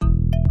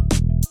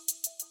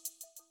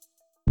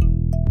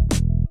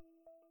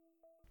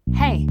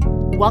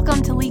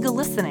Welcome to Legal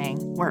Listening,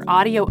 where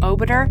audio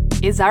obiter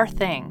is our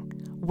thing.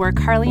 We're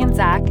Carly and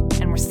Zach,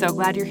 and we're so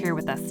glad you're here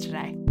with us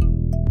today.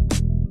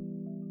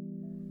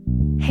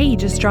 Hey,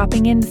 just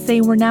dropping in to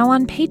say we're now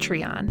on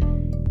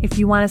Patreon. If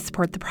you want to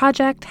support the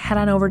project, head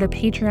on over to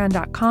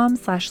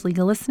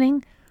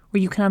patreon.com/legallistening,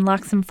 where you can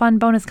unlock some fun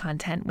bonus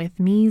content with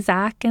me,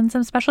 Zach, and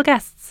some special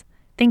guests.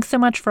 Thanks so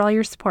much for all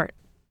your support.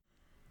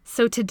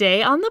 So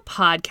today on the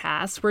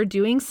podcast, we're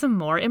doing some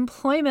more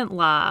employment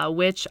law,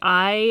 which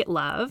I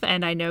love,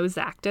 and I know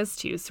Zach does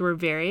too, so we're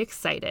very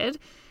excited.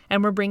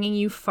 And we're bringing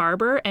you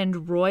Farber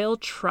and Royal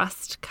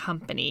Trust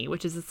Company,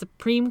 which is a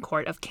Supreme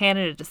Court of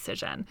Canada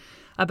decision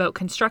about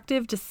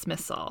constructive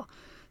dismissal.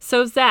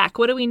 So Zach,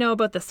 what do we know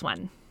about this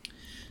one?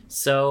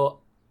 So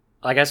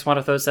I just want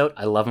to throw this out.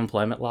 I love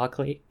employment law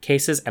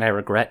cases, and I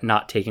regret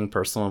not taking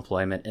personal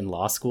employment in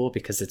law school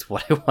because it's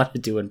what I want to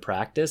do in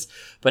practice.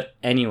 But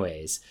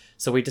anyways,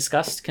 so we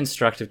discussed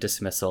constructive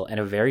dismissal, and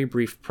a very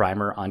brief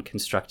primer on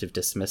constructive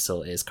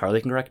dismissal is,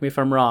 Carly can correct me if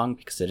I'm wrong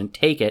because I didn't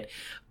take it,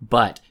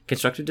 but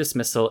constructive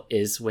dismissal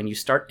is when you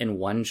start in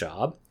one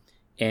job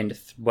and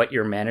what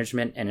your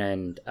management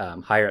and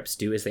higher-ups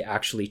do is they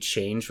actually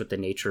change what the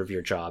nature of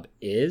your job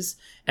is,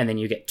 and then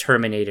you get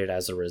terminated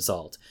as a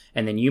result.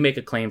 And then you make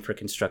a claim for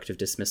constructive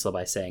dismissal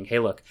by saying, hey,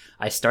 look,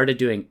 I started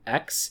doing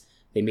X,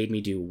 they made me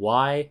do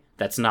Y,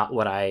 that's not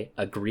what I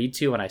agreed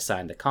to when I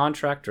signed the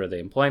contract or the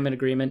employment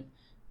agreement,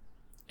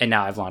 and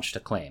now I've launched a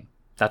claim.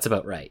 That's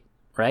about right.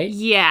 Right?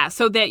 Yeah,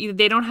 so that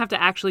they don't have to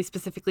actually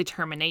specifically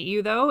terminate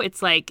you, though.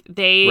 It's like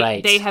they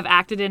have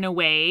acted in a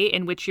way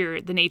in which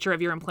the nature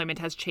of your employment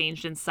has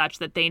changed in such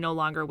that they no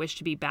longer wish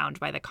to be bound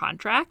by the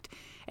contract,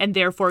 and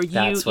therefore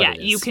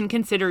you can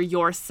consider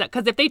yourself,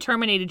 because if they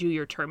terminated you,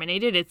 you're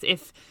terminated. It's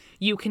if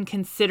you can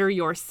consider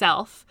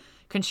yourself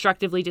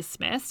constructively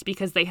dismissed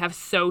because they have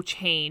so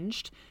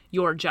changed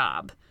your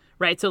job,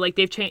 right? So like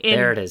they've changed.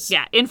 There it is.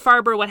 Yeah, in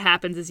Farber, what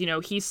happens is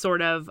he's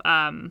sort of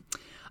a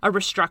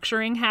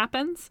restructuring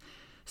happens.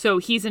 So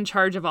he's in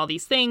charge of all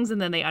these things, and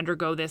then they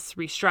undergo this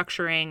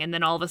restructuring, and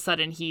then all of a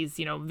sudden he's,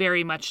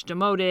 very much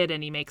demoted,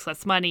 and he makes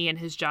less money, and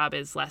his job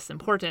is less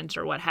important,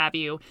 or what have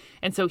you.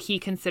 And so he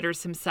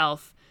considers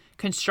himself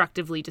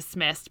constructively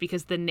dismissed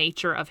because the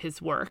nature of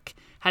his work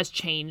has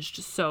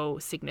changed so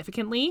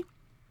significantly.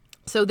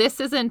 So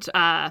this isn't,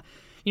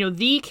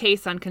 the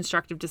case on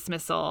constructive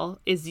dismissal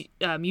is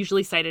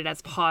usually cited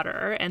as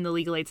Potter and the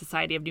Legal Aid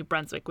Society of New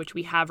Brunswick, which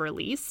we have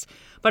released.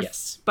 But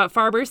yes. But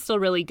Farber is still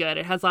really good.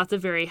 It has lots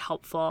of very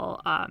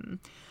helpful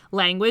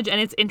language,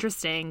 and it's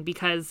interesting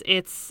because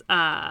it's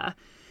a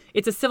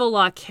civil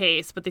law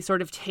case, but they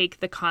sort of take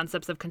the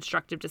concepts of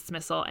constructive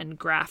dismissal and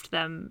graft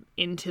them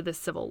into the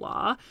civil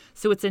law.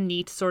 So it's a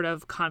neat sort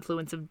of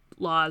confluence of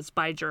laws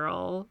by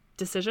jural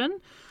decision.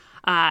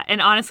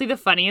 And honestly, the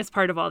funniest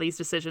part of all these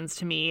decisions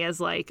to me as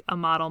like a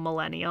model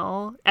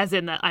millennial, as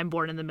in that I'm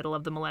born in the middle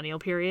of the millennial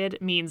period,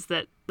 means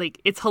that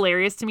like it's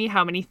hilarious to me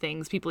how many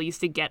things people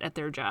used to get at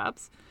their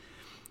jobs.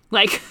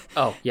 Like,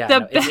 oh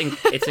yeah,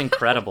 it's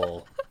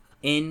incredible.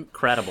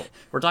 Incredible.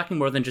 We're talking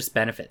more than just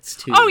benefits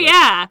too. Oh,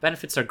 yeah.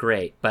 Benefits are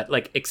great, but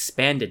like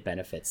expanded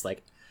benefits,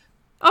 like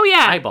oh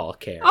yeah, eyeball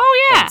care.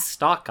 Oh yeah, and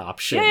stock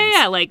options.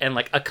 Yeah, and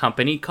like a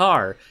company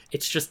car.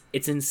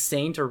 It's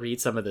insane to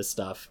read some of this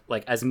stuff.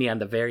 Like as me, I'm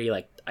the very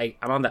I'm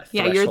on that.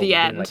 Yeah, you're the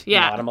end. Being,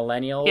 not a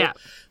millennial. Yeah,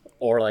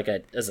 or like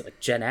is it like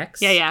Gen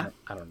X? Yeah.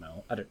 I don't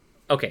know.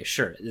 Okay,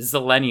 sure.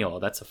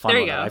 Zillennial. That's a fun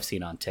one that I've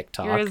seen on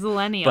TikTok. You're a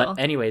Zillennial. But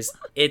anyways,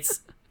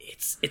 it's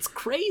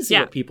crazy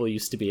what people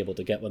used to be able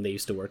to get when they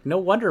used to work. No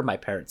wonder my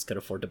parents could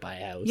afford to buy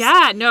a house.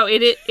 Yeah, no,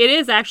 it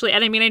is actually.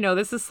 And I mean, I know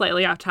this is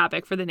slightly off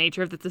topic for the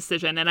nature of the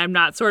decision, and I'm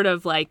not sort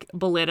of like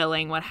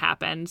belittling what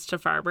happened to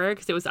Farber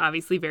because it was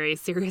obviously very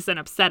serious and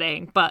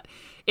upsetting. But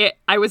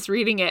I was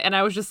reading it and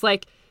I was just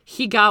like,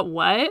 he got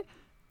what?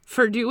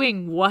 For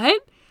doing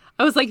what?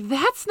 I was like,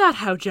 that's not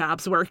how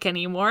jobs work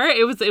anymore.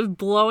 It was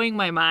blowing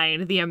my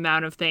mind, the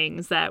amount of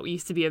things that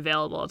used to be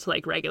available to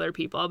like regular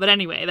people. But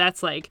anyway,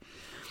 that's like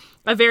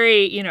a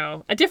very,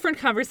 a different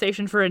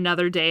conversation for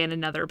another day and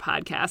another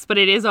podcast. But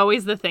it is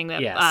always the thing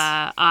that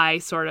I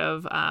sort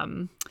of,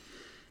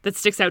 that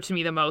sticks out to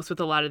me the most with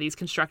a lot of these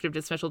constructive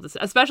dismissal,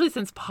 especially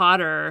since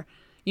Potter,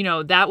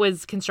 that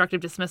was constructive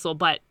dismissal,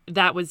 but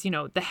that was,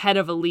 the head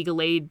of a legal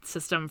aid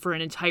system for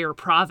an entire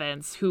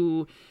province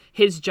who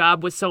his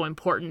job was so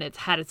important it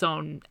had its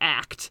own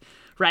act.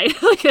 Right?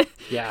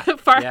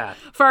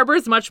 Farber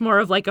is much more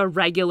of like a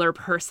regular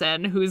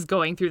person who's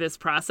going through this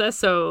process.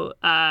 So,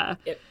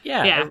 it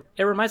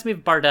reminds me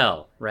of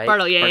Bardell, right?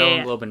 Bardell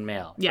and Globe and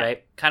Mail, yeah.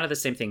 Right? Kind of the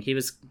same thing. He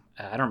was,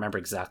 I don't remember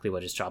exactly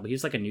what his job, but he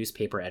was like a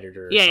newspaper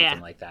editor or something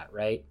like that,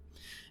 right?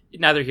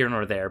 Neither here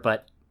nor there,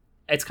 but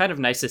it's kind of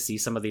nice to see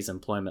some of these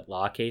employment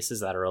law cases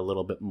that are a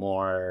little bit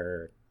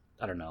more,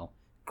 I don't know,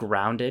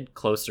 grounded,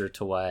 closer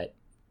to what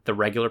the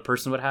regular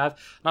person would have.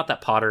 Not that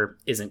Potter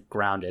isn't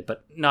grounded,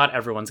 but not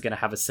everyone's going to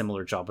have a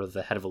similar job as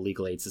the head of a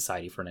legal aid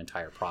society for an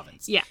entire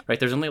province. Yeah. Right?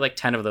 There's only like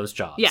 10 of those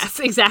jobs. Yes,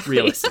 exactly.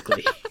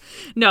 Realistically.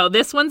 No,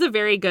 this one's a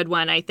very good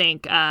one, I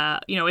think.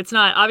 It's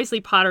not,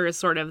 obviously Potter is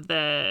sort of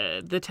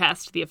the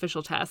test, the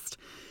official test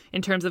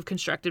in terms of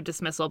constructive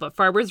dismissal, but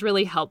Farber's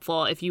really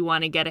helpful if you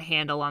want to get a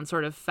handle on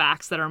sort of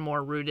facts that are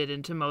more rooted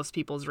into most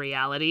people's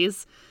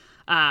realities.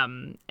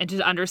 And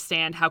to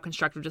understand how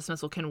constructive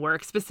dismissal can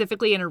work,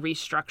 specifically in a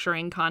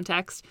restructuring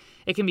context,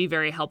 it can be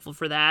very helpful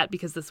for that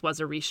because this was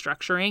a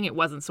restructuring. It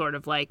wasn't sort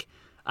of like,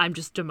 I'm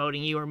just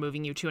demoting you or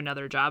moving you to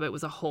another job. It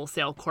was a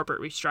wholesale corporate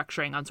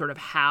restructuring on sort of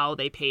how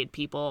they paid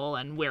people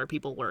and where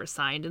people were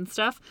assigned and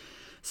stuff.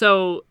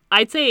 So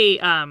I'd say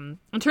in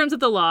terms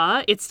of the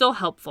law, it's still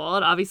helpful.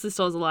 It obviously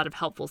still has a lot of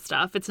helpful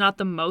stuff. It's not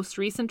the most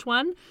recent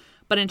one,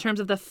 but in terms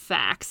of the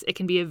facts, it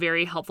can be a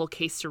very helpful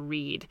case to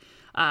read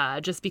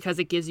just because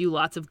it gives you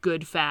lots of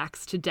good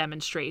facts to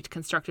demonstrate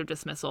constructive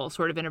dismissal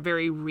sort of in a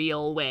very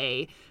real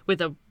way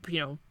with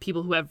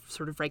people who have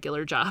sort of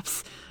regular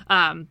jobs,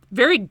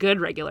 very good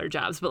regular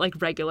jobs, but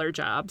like regular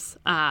jobs.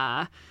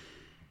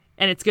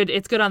 And it's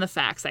good on the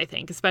facts, I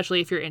think,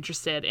 especially if you're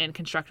interested in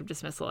constructive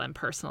dismissal and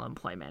personal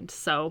employment.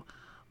 So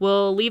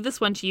we'll leave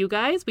this one to you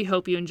guys. We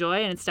hope you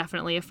enjoy, and it's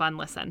definitely a fun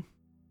listen.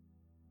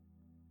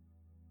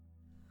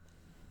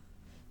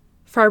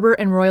 Farber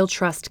and Royal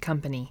Trust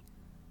Company,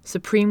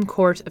 Supreme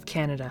Court of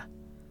Canada.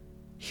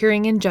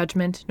 Hearing and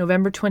judgment,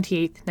 November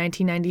 28,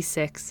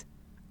 1996.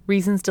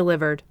 Reasons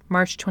delivered,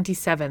 March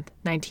 27,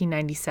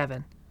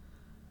 1997.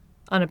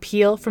 On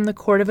appeal from the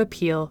Court of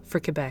Appeal for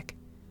Quebec.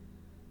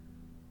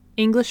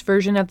 English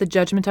version of the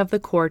judgment of the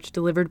court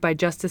delivered by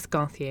Justice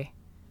Gonthier.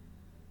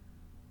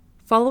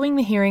 Following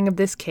the hearing of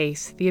this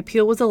case, the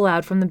appeal was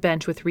allowed from the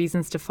bench with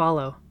reasons to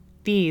follow.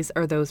 These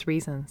are those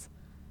reasons.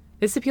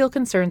 This appeal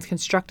concerns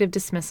constructive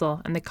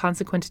dismissal and the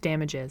consequent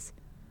damages.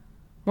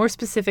 More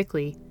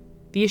specifically,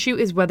 the issue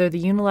is whether the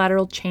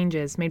unilateral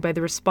changes made by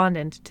the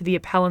respondent to the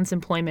appellant's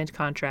employment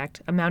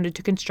contract amounted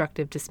to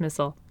constructive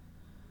dismissal.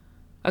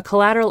 A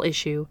collateral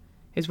issue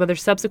is whether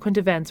subsequent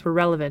events were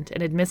relevant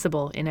and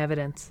admissible in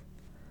evidence.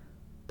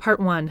 Part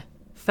 1.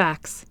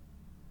 Facts.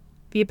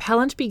 The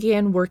appellant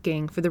began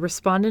working for the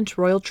respondent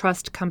Royal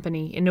Trust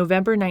Company in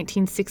November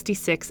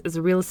 1966 as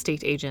a real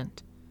estate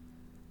agent.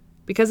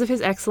 Because of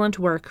his excellent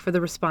work for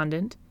the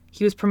respondent,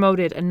 he was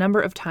promoted a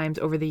number of times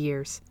over the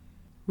years.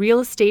 Real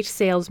estate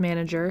sales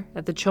manager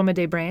at the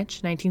Chomedey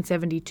branch,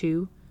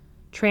 1972.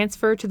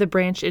 Transfer to the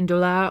branch in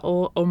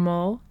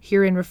Dollard-aux-Ormeaux,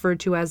 herein referred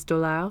to as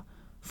Dollard,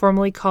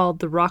 formerly called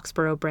the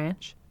Roxborough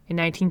branch, in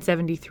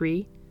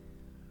 1973.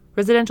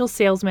 Residential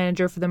sales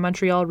manager for the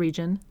Montreal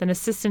region, then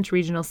assistant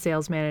regional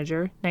sales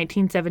manager,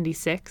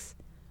 1976.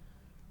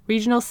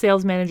 Regional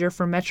sales manager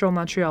for Metro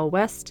Montreal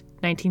West,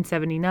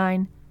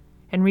 1979.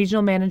 And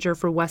regional manager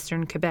for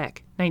Western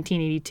Quebec,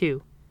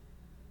 1982.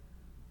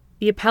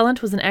 The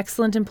appellant was an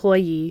excellent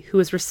employee who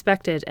was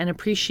respected and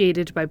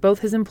appreciated by both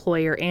his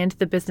employer and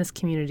the business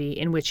community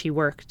in which he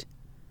worked.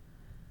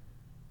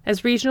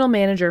 As regional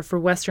manager for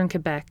Western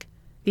Quebec,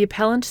 the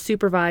appellant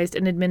supervised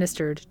and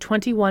administered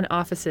 21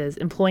 offices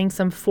employing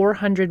some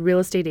 400 real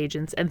estate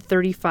agents and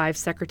 35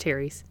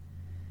 secretaries.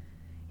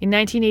 In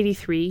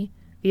 1983,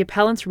 the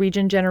appellant's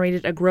region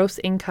generated a gross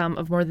income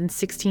of more than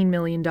 $16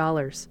 million.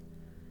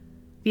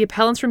 The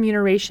appellant's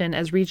remuneration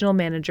as regional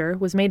manager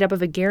was made up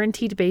of a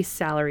guaranteed base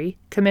salary,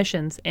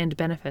 commissions, and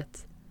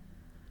benefits.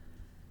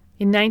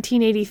 In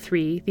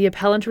 1983, the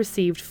appellant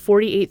received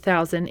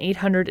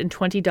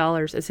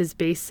 $48,820 as his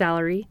base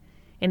salary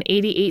and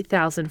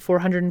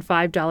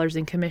 $88,405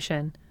 in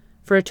commission,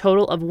 for a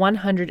total of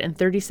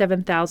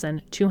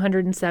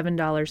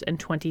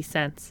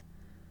 $137,207.20.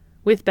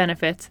 With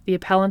benefits, the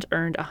appellant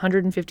earned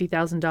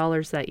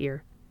 $150,000 that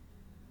year.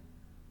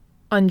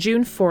 On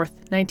June 4,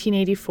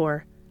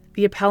 1984,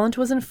 the appellant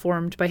was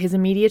informed by his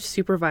immediate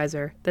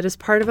supervisor that as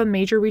part of a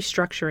major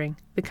restructuring,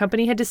 the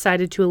company had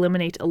decided to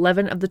eliminate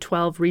 11 of the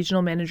 12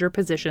 regional manager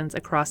positions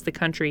across the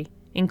country,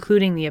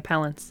 including the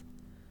appellant's.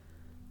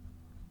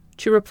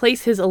 To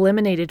replace his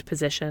eliminated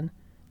position,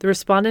 the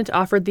respondent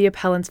offered the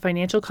appellant's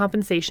financial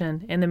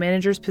compensation and the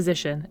manager's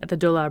position at the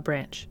Dollard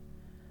branch.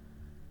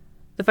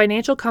 The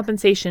financial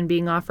compensation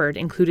being offered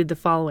included the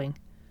following.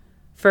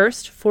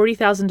 First,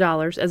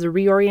 $40,000 as a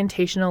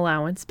reorientation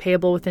allowance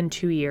payable within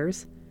 2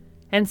 years,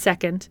 and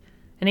second,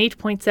 an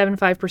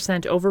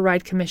 8.75%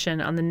 override commission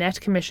on the net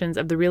commissions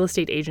of the real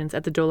estate agents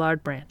at the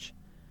Dollard branch.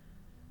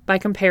 By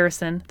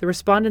comparison, the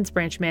respondent's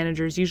branch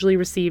managers usually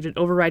received an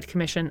override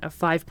commission of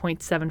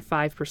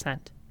 5.75%.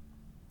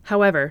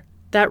 However,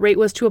 that rate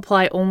was to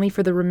apply only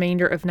for the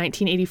remainder of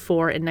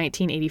 1984 and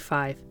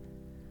 1985.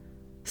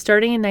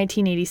 Starting in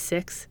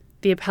 1986,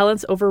 the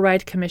appellant's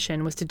override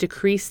commission was to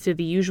decrease to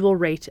the usual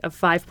rate of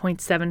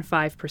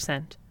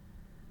 5.75%.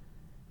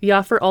 The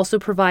offer also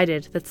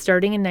provided that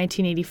starting in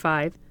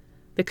 1985,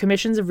 the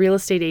commissions of real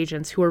estate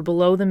agents who were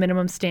below the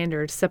minimum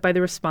standard set by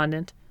the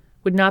respondent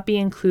would not be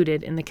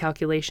included in the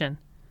calculation.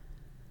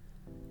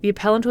 The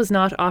appellant was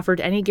not offered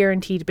any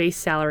guaranteed base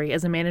salary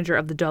as a manager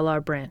of the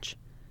Dollard branch.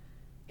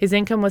 His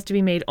income was to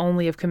be made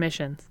only of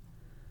commissions.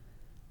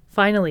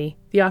 Finally,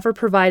 the offer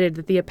provided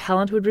that the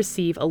appellant would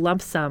receive a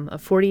lump sum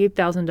of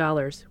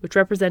 $48,000, which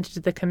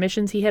represented the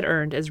commissions he had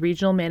earned as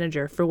regional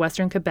manager for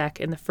Western Quebec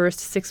in the first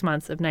 6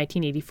 months of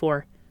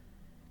 1984,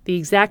 the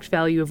exact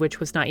value of which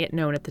was not yet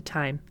known at the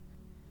time.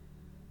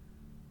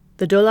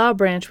 The Dollard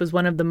branch was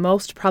one of the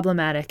most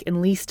problematic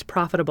and least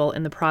profitable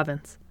in the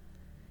province.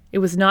 It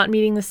was not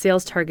meeting the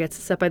sales targets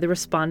set by the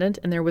respondent,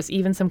 and there was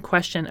even some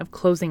question of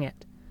closing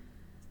it.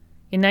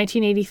 In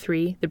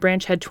 1983, the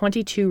branch had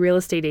 22 real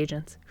estate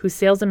agents, whose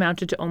sales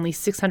amounted to only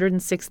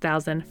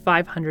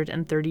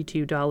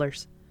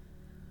 $606,532.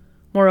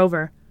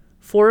 Moreover,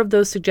 4 of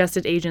those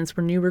suggested agents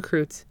were new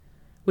recruits,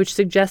 which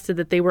suggested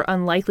that they were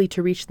unlikely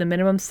to reach the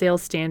minimum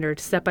sales standard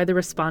set by the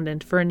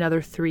respondent for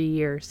another 3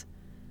 years.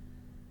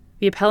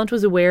 The appellant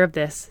was aware of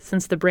this,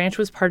 since the branch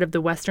was part of the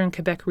Western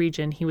Quebec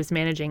region he was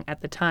managing at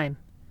the time.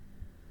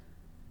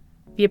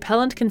 The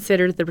appellant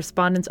considered the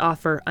respondent's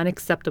offer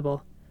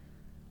unacceptable.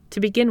 To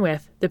begin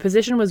with, the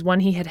position was one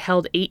he had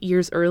held 8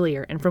 years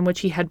earlier and from which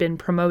he had been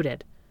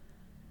promoted.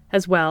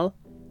 As well,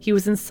 he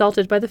was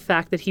insulted by the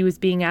fact that he was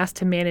being asked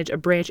to manage a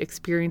branch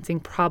experiencing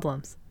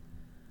problems.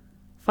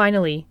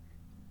 Finally,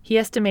 he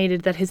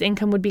estimated that his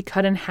income would be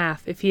cut in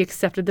half if he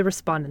accepted the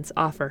respondent's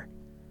offer.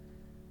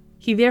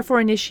 He therefore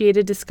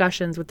initiated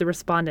discussions with the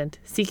respondent,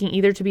 seeking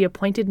either to be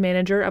appointed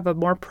manager of a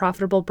more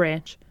profitable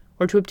branch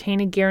or to obtain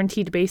a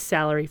guaranteed base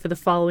salary for the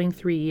following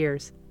 3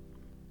 years.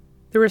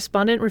 The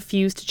respondent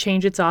refused to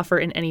change its offer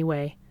in any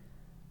way.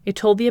 It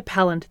told the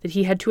appellant that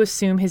he had to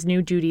assume his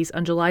new duties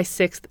on July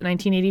 6,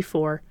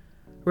 1984,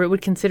 or it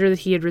would consider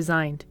that he had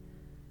resigned.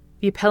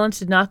 The appellant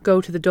did not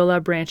go to the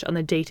Dollard branch on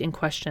the date in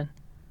question.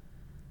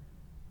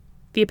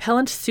 The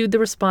appellant sued the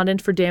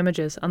respondent for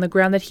damages on the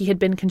ground that he had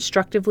been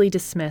constructively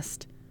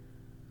dismissed.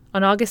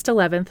 On August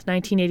 11,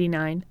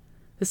 1989,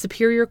 the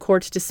Superior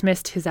Court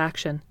dismissed his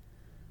action.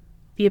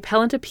 The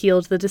appellant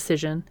appealed the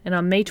decision, and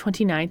on May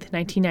 29,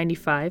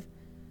 1995,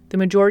 the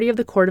majority of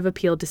the Court of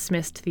Appeal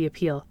dismissed the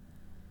appeal.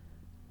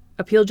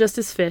 Appeal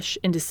Justice Fish,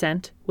 in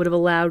dissent, would have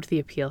allowed the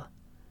appeal.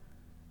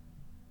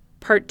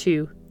 Part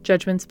 2.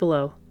 Judgments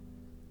below.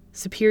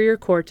 Superior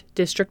Court,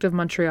 District of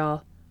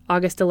Montreal,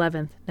 August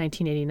 11,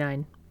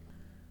 1989.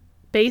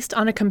 Based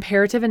on a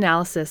comparative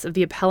analysis of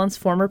the appellant's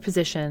former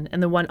position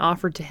and the one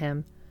offered to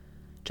him,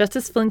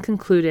 Justice Flynn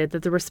concluded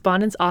that the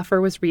respondent's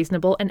offer was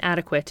reasonable and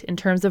adequate in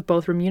terms of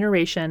both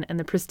remuneration and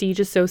the prestige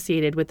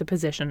associated with the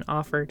position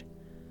offered.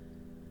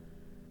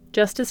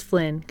 Justice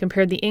Flynn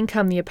compared the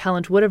income the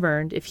appellant would have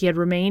earned if he had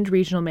remained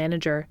regional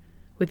manager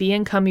with the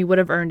income he would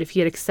have earned if he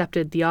had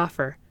accepted the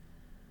offer.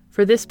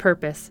 For this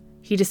purpose,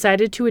 he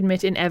decided to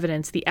admit in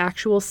evidence the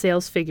actual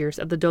sales figures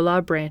of the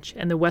Dollard branch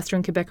and the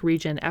Western Quebec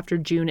region after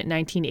June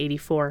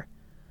 1984.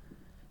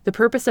 The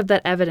purpose of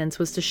that evidence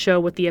was to show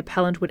what the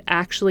appellant would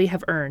actually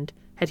have earned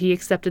had he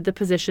accepted the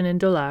position in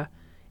Dollard,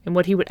 and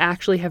what he would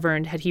actually have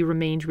earned had he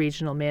remained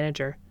regional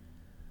manager.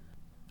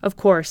 Of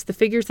course, the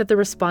figures that the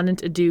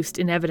respondent adduced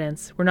in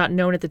evidence were not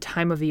known at the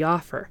time of the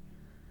offer.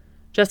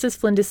 Justice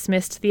Flynn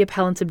dismissed the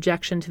appellant's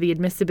objection to the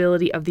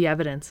admissibility of the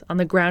evidence on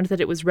the ground that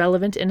it was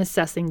relevant in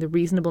assessing the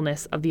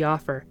reasonableness of the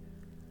offer.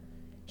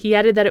 He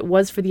added that it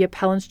was for the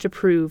appellant to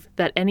prove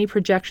that any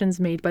projections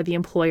made by the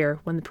employer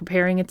when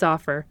preparing its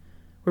offer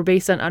were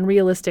based on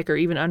unrealistic or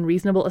even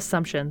unreasonable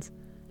assumptions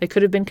that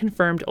could have been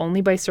confirmed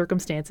only by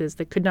circumstances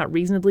that could not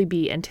reasonably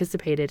be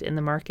anticipated in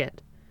the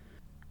market.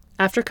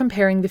 After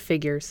comparing the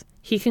figures,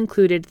 he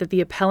concluded that the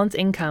appellant's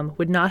income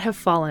would not have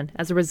fallen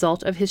as a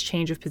result of his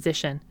change of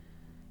position,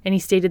 and he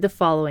stated the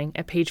following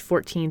at page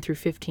 14 through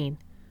 15.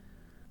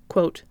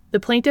 Quote,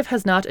 "The plaintiff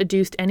has not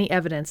adduced any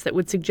evidence that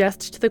would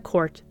suggest to the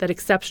court that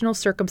exceptional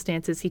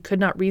circumstances he could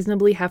not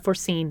reasonably have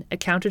foreseen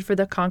accounted for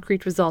the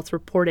concrete results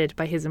reported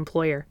by his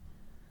employer.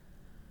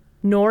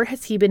 Nor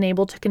has he been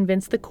able to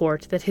convince the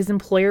court that his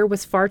employer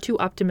was far too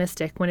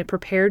optimistic when it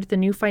prepared the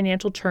new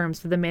financial terms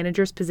for the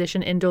manager's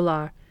position in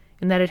Dollard,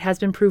 and that it has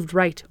been proved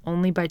right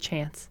only by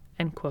chance."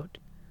 End quote.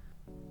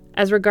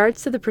 As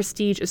regards to the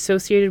prestige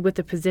associated with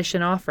the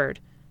position offered,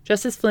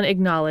 Justice Flynn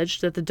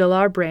acknowledged that the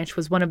Dollard branch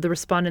was one of the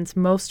respondent's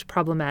most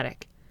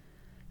problematic.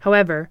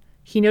 However,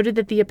 he noted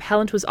that the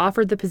appellant was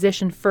offered the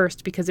position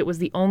first because it was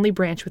the only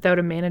branch without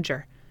a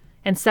manager,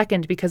 and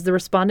second because the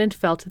respondent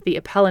felt that the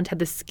appellant had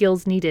the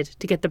skills needed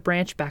to get the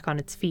branch back on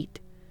its feet.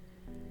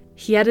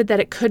 He added that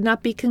it could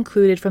not be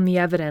concluded from the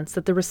evidence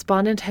that the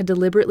respondent had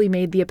deliberately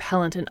made the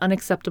appellant an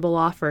unacceptable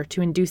offer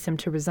to induce him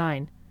to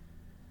resign.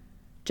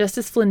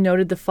 Justice Flynn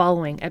noted the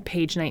following at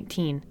page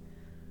 19.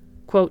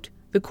 Quote,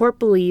 "The court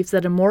believes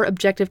that a more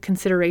objective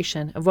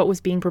consideration of what was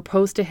being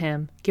proposed to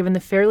him, given the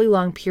fairly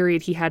long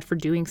period he had for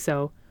doing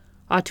so,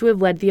 ought to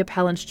have led the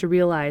appellant to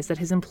realize that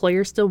his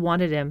employer still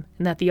wanted him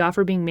and that the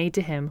offer being made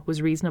to him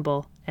was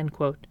reasonable." End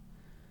quote.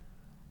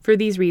 For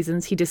these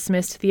reasons, he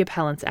dismissed the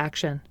appellant's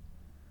action.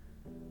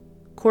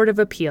 Court of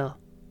Appeal.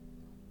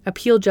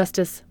 Appeal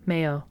Justice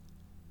Mayo.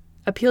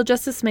 Appeal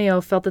Justice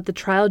Mayo felt that the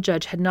trial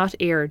judge had not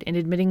erred in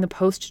admitting the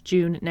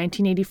post-June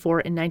 1984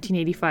 and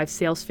 1985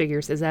 sales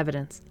figures as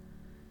evidence.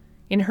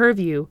 In her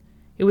view,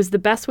 it was the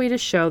best way to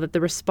show that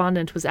the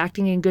respondent was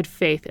acting in good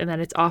faith and that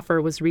its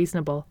offer was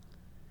reasonable.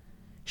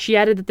 She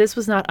added that this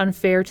was not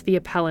unfair to the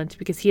appellant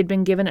because he had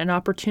been given an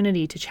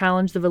opportunity to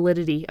challenge the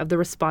validity of the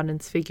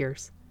respondent's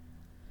figures.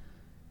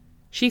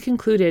 She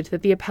concluded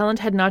that the appellant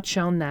had not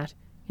shown that,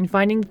 in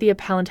finding that the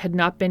appellant had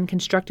not been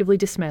constructively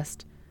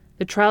dismissed,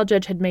 the trial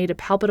judge had made a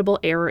palpable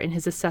error in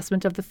his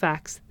assessment of the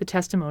facts, the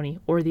testimony,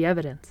 or the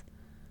evidence.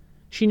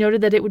 She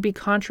noted that it would be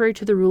contrary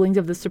to the rulings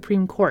of the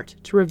Supreme Court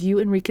to review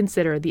and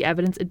reconsider the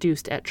evidence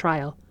adduced at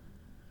trial.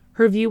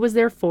 Her view was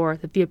therefore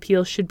that the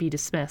appeal should be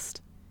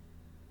dismissed.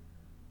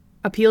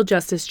 Appeal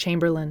Justice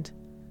Chamberlain.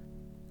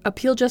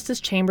 Appeal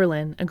Justice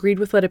Chamberlain agreed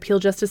with what Appeal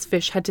Justice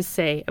Fish had to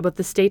say about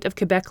the state of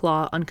Quebec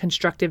law on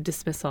constructive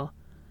dismissal.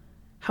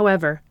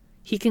 However,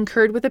 he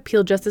concurred with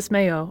Appeal Justice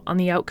Mayo on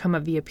the outcome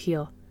of the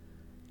appeal.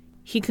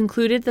 He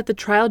concluded that the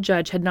trial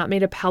judge had not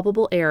made a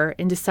palpable error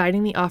in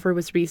deciding the offer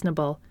was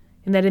reasonable,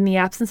 and that in the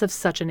absence of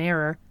such an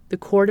error, the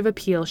Court of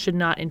Appeal should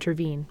not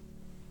intervene.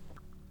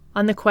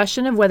 On the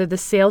question of whether the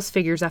sales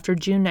figures after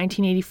June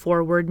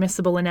 1984 were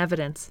admissible in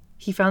evidence,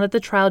 he found that the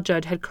trial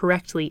judge had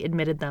correctly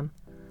admitted them.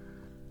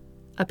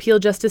 Appeal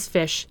Justice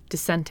Fish,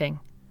 dissenting.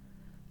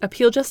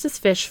 Appeal Justice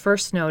Fish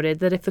first noted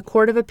that if the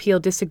Court of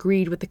Appeal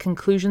disagreed with the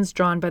conclusions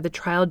drawn by the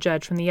trial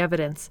judge from the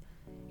evidence,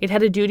 it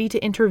had a duty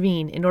to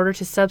intervene in order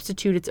to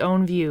substitute its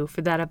own view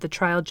for that of the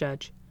trial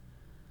judge.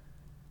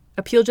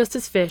 Appeal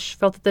Justice Fish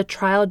felt that the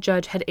trial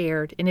judge had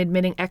erred in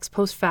admitting ex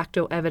post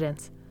facto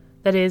evidence,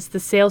 that is, the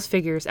sales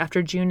figures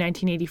after June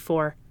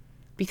 1984,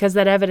 because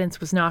that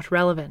evidence was not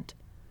relevant.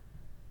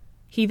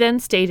 He then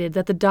stated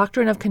that the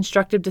doctrine of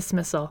constructive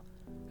dismissal,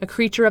 a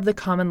creature of the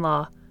common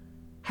law,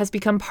 has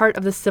become part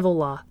of the civil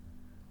law.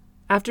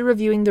 After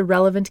reviewing the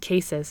relevant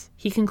cases,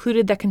 he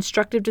concluded that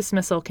constructive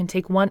dismissal can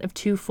take one of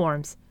two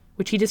forms,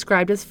 which he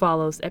described as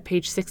follows at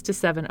page 6 to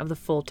 7 of the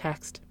full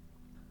text.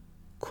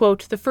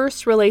 Quote, the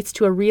first relates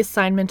to a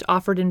reassignment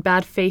offered in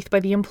bad faith by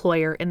the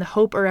employer in the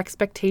hope or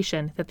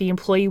expectation that the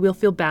employee will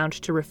feel bound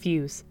to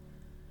refuse.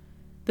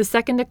 The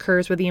second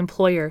occurs where the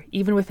employer,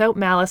 even without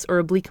malice or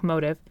oblique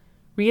motive,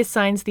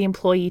 reassigns the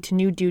employee to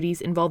new duties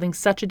involving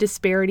such a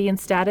disparity in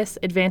status,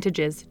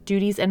 advantages,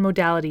 duties, and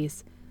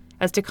modalities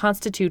as to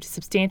constitute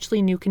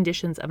substantially new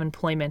conditions of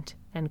employment.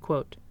 End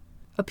quote.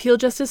 Appeal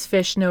Justice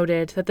Fish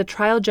noted that the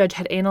trial judge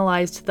had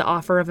analyzed the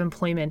offer of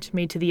employment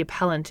made to the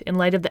appellant in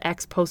light of the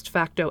ex post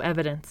facto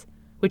evidence,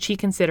 which he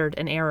considered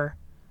an error.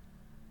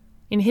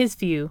 In his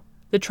view,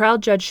 the trial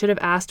judge should have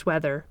asked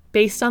whether,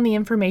 based on the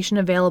information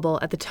available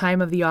at the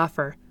time of the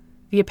offer,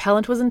 the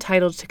appellant was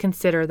entitled to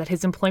consider that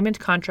his employment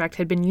contract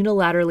had been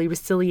unilaterally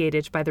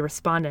rescinded by the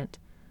respondent,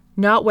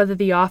 not whether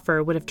the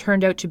offer would have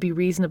turned out to be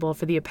reasonable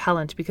for the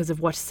appellant because of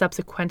what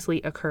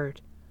subsequently occurred.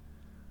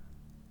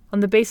 On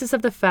the basis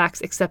of the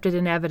facts accepted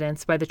in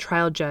evidence by the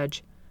trial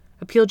judge,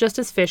 Appeal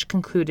Justice Fish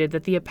concluded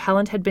that the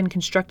appellant had been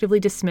constructively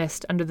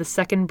dismissed under the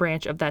second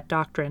branch of that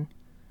doctrine.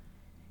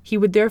 He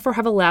would therefore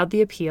have allowed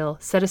the appeal,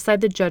 set aside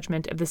the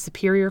judgment of the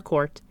Superior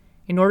Court,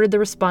 and ordered the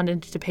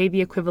respondent to pay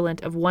the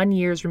equivalent of 1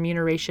 year's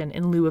remuneration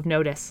in lieu of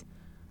notice,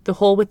 the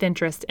whole with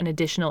interest and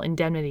additional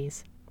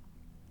indemnities.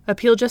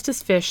 Appeal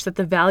Justice Fish set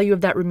the value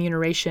of that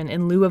remuneration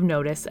in lieu of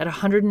notice at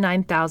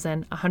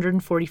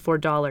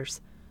 $109,144,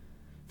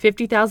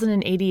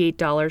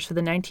 $50,088 for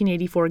the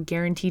 1984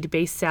 guaranteed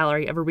base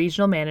salary of a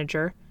regional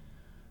manager,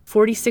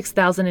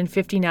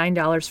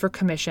 $46,059 for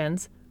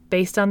commissions,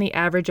 based on the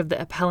average of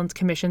the appellant's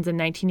commissions in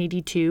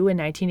 1982 and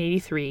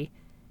 1983,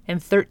 and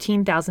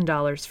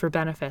 $13,000 for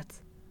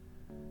benefits.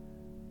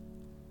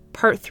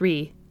 Part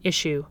 3.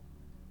 Issue.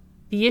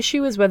 The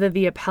issue is whether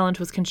the appellant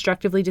was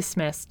constructively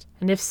dismissed,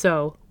 and if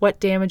so, what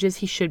damages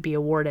he should be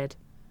awarded.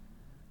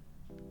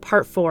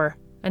 Part 4.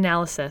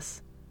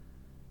 Analysis.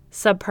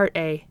 Subpart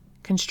A.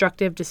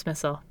 Constructive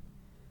dismissal.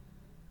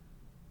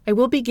 I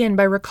will begin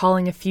by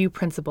recalling a few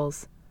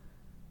principles.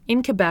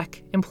 In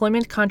Quebec,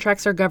 employment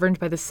contracts are governed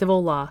by the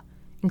civil law,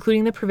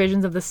 including the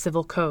provisions of the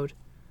Civil Code.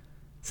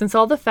 Since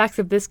all the facts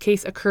of this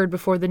case occurred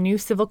before the new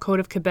Civil Code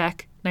of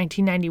Quebec,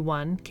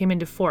 1991, came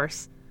into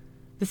force,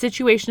 the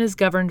situation is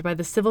governed by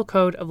the Civil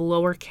Code of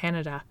Lower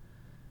Canada.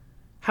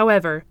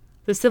 However,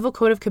 the Civil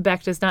Code of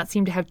Quebec does not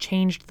seem to have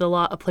changed the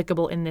law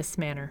applicable in this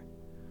manner.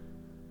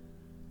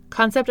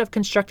 Concept of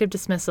constructive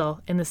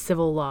dismissal in the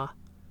civil law.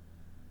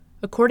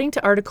 According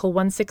to Article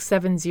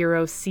 1670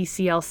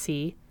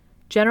 CCLC,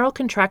 general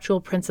contractual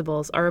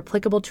principles are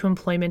applicable to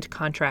employment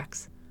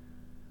contracts.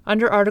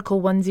 Under Article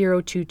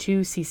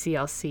 1022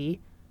 CCLC,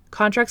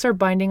 contracts are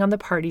binding on the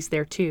parties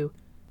thereto.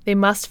 They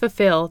must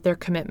fulfill their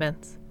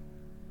commitments.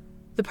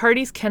 The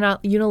parties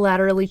cannot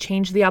unilaterally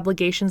change the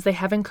obligations they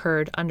have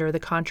incurred under the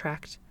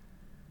contract.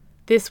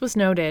 This was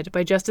noted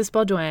by Justice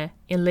Baudouin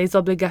in Les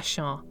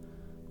Obligations,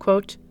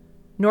 quote,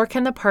 nor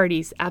can the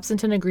parties,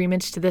 absent an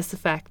agreement to this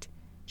effect,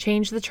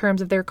 change the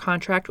terms of their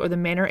contract or the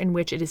manner in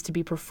which it is to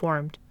be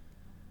performed.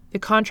 The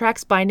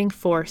contract's binding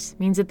force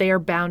means that they are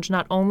bound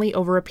not only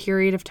over a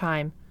period of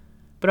time,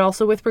 but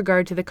also with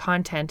regard to the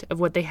content of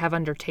what they have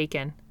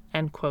undertaken.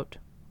 End quote.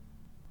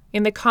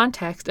 In the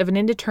context of an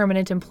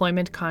indeterminate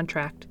employment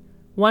contract,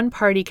 one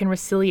party can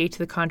resiliate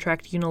the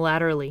contract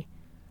unilaterally.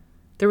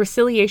 The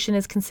resiliation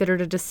is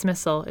considered a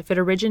dismissal if it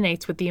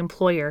originates with the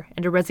employer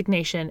and a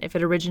resignation if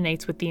it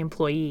originates with the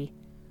employee.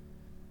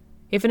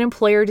 If an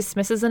employer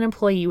dismisses an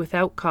employee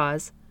without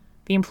cause,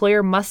 the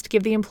employer must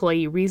give the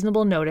employee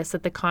reasonable notice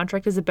that the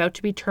contract is about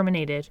to be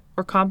terminated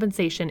or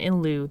compensation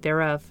in lieu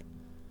thereof.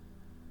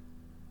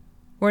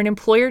 where an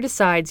employer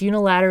decides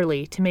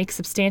unilaterally to make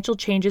substantial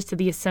changes to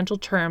the essential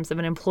terms of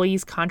an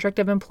employee's contract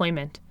of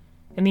employment,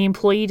 and the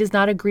employee does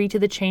not agree to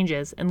the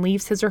changes and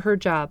leaves his or her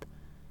job,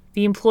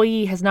 the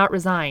employee has not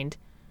resigned,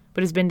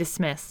 but has been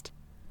dismissed.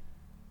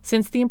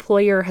 Since the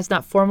employer has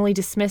not formally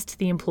dismissed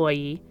the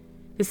employee,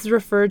 this is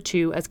referred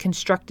to as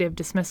constructive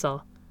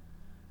dismissal.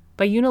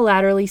 By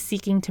unilaterally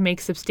seeking to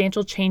make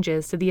substantial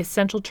changes to the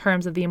essential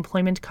terms of the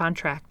employment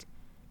contract,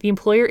 the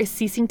employer is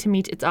ceasing to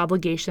meet its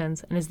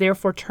obligations and is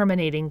therefore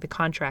terminating the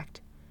contract.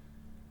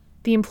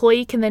 The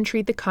employee can then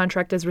treat the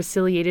contract as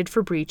resiliated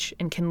for breach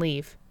and can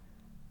leave.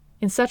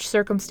 In such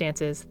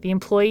circumstances, the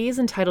employee is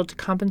entitled to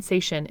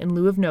compensation in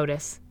lieu of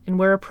notice and,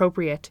 where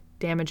appropriate,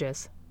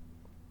 damages.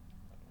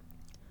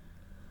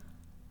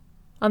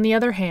 On the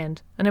other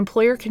hand, an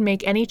employer can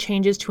make any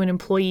changes to an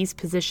employee's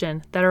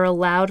position that are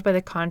allowed by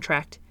the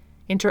contract,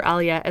 inter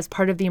alia, as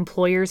part of the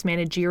employer's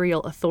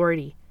managerial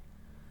authority.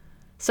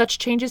 Such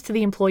changes to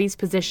the employee's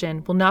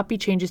position will not be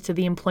changes to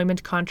the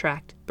employment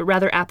contract, but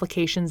rather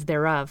applications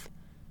thereof.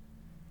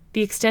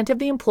 The extent of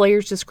the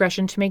employer's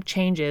discretion to make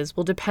changes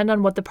will depend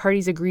on what the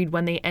parties agreed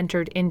when they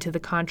entered into the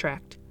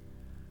contract.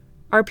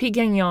 R.P.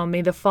 Gagnon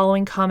made the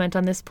following comment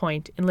on this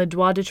point in Le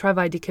Droit du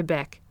Travail de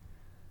Québec.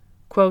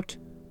 Quote,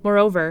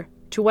 "Moreover,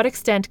 to what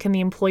extent can the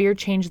employer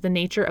change the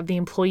nature of the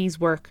employee's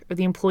work or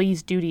the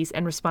employee's duties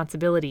and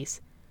responsibilities?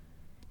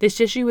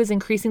 This issue is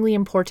increasingly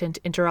important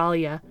inter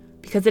alia,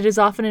 because it is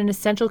often an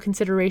essential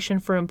consideration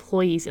for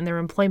employees in their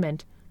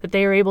employment that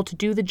they are able to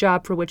do the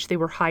job for which they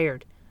were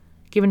hired,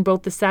 given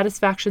both the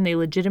satisfaction they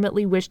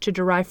legitimately wish to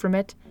derive from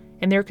it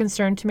and their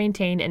concern to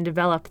maintain and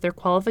develop their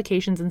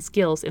qualifications and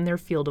skills in their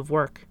field of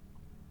work."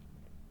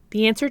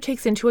 The answer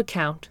takes into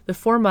account the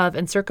form of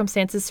and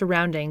circumstances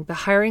surrounding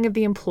the hiring of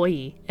the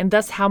employee, and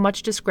thus how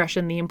much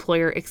discretion the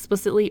employer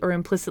explicitly or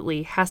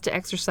implicitly has to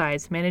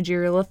exercise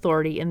managerial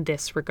authority in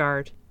this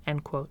regard.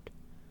 End quote.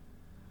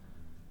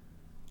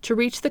 To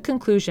reach the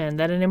conclusion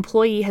that an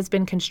employee has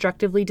been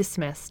constructively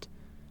dismissed,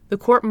 the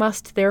court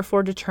must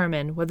therefore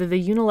determine whether the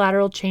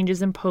unilateral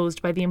changes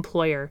imposed by the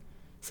employer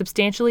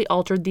substantially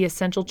altered the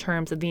essential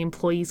terms of the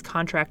employee's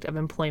contract of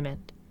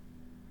employment.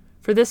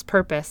 For this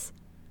purpose,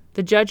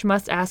 the judge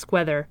must ask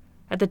whether,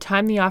 at the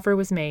time the offer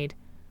was made,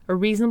 a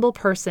reasonable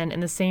person in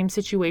the same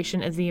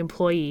situation as the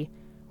employee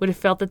would have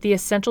felt that the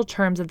essential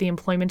terms of the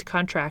employment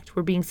contract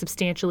were being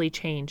substantially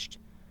changed.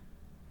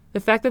 The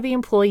fact that the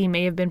employee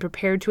may have been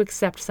prepared to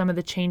accept some of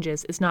the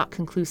changes is not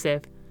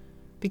conclusive,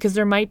 because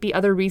there might be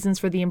other reasons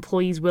for the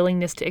employee's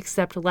willingness to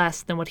accept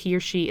less than what he or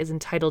she is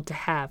entitled to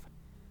have.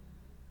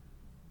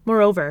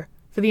 Moreover,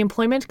 for the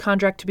employment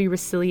contract to be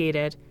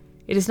resiliated,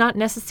 it is not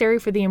necessary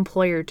for the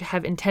employer to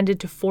have intended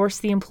to force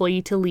the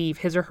employee to leave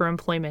his or her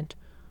employment,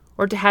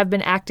 or to have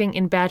been acting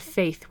in bad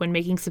faith when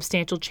making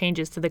substantial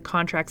changes to the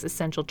contract's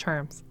essential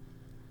terms.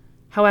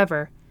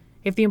 However,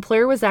 if the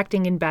employer was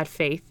acting in bad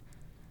faith,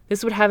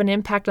 this would have an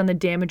impact on the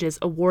damages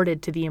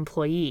awarded to the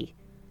employee.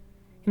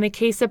 In the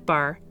case at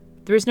bar,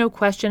 there is no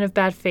question of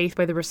bad faith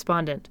by the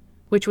respondent,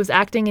 which was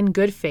acting in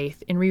good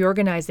faith in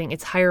reorganizing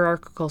its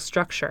hierarchical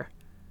structure.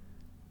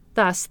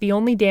 Thus, the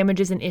only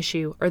damages in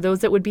issue are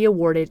those that would be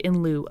awarded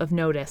in lieu of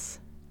notice.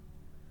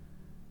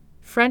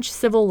 French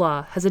civil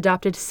law has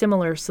adopted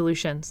similar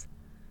solutions.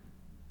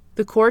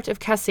 The Court of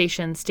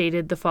Cassation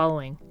stated the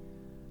following,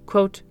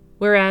 quote,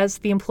 "Whereas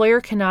the employer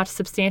cannot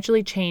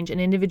substantially change an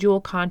individual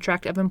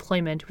contract of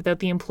employment without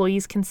the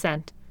employee's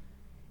consent,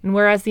 and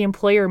whereas the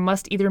employer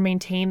must either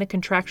maintain the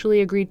contractually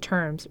agreed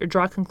terms or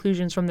draw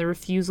conclusions from the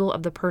refusal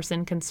of the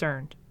person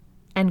concerned."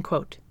 End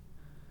quote.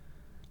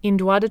 In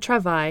Droit du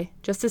Travail,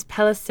 Justice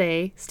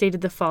Pellicer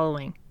stated the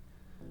following,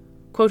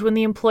 quote, "When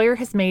the employer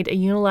has made a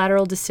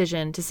unilateral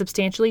decision to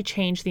substantially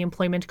change the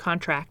employment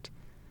contract,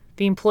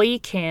 the employee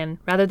can,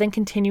 rather than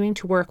continuing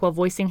to work while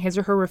voicing his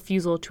or her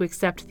refusal to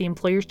accept the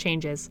employer's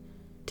changes,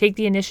 take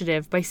the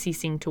initiative by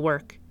ceasing to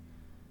work."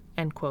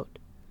 End quote.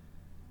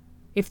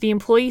 If the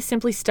employee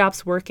simply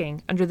stops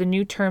working under the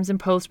new terms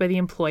imposed by the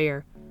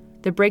employer,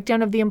 the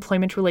breakdown of the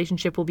employment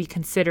relationship will be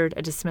considered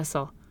a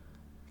dismissal.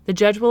 The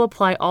judge will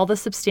apply all the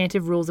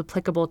substantive rules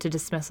applicable to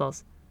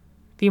dismissals.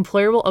 The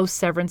employer will owe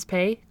severance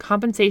pay,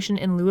 compensation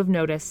in lieu of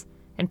notice,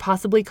 and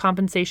possibly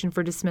compensation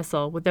for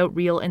dismissal without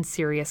real and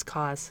serious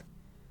cause.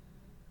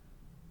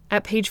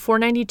 At page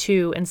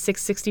 492 and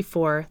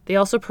 664, they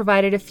also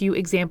provided a few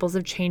examples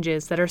of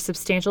changes that are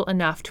substantial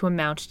enough to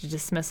amount to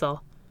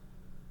dismissal.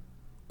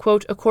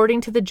 Quote,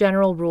 "According to the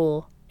general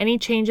rule, any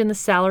change in the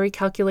salary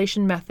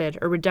calculation method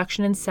or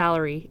reduction in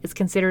salary is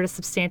considered a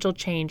substantial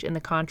change in the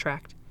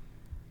contract.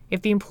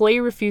 If the employee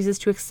refuses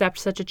to accept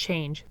such a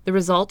change, the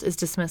result is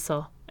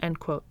dismissal." End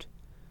quote.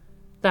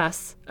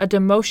 Thus, a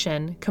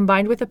demotion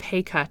combined with a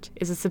pay cut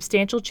is a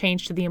substantial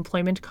change to the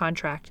employment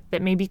contract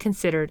that may be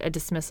considered a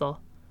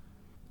dismissal.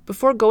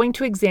 Before going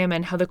to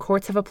examine how the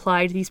courts have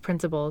applied these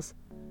principles,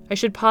 I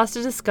should pause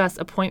to discuss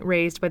a point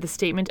raised by the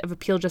statement of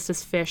Appeal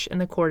Justice Fish in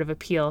the Court of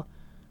Appeal,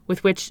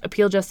 with which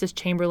Appeal Justice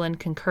Chamberlain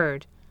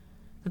concurred,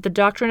 that the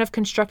doctrine of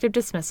constructive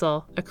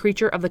dismissal, a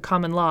creature of the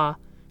common law,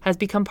 has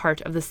become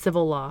part of the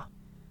civil law.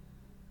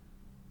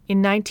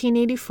 In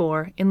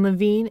 1984, in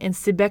Levine and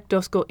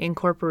Sibek-Dosko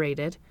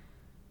Incorporated,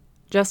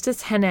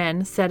 Justice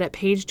Henin said at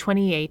page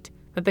 28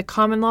 that the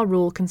common law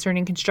rule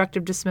concerning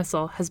constructive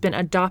dismissal has been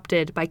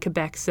adopted by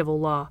Quebec civil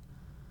law.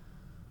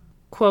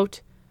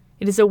 Quote,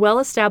 "It is a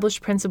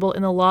well-established principle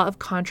in the law of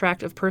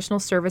contract of personal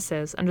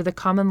services under the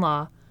common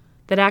law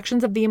that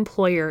actions of the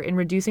employer in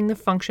reducing the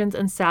functions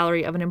and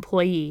salary of an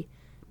employee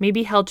may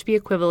be held to be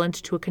equivalent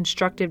to a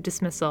constructive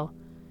dismissal,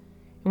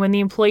 and when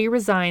the employee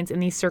resigns in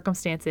these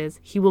circumstances,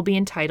 he will be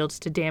entitled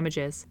to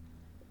damages.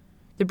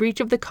 The breach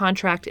of the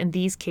contract in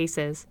these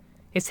cases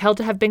is held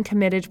to have been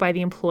committed by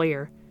the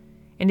employer,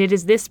 and it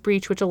is this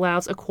breach which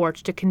allows a court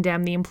to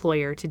condemn the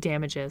employer to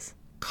damages.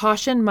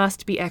 Caution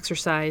must be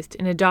exercised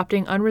in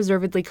adopting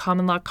unreservedly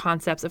common law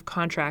concepts of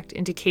contract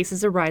into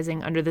cases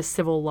arising under the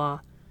civil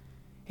law,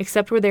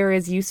 except where there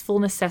is useful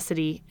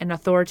necessity and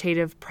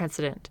authoritative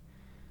precedent.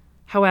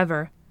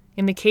 However,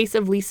 in the case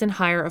of lease and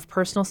hire of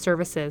personal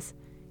services,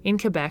 in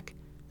Quebec,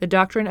 the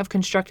doctrine of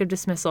constructive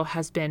dismissal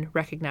has been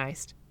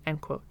recognized."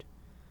 End quote.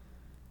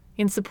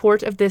 In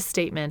support of this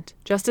statement,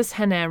 Justice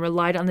Henin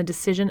relied on the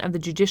decision of the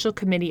Judicial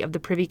Committee of the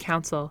Privy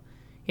Council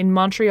in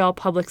Montreal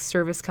Public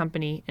Service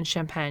Company and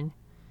Champagne.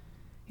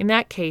 In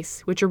that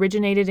case, which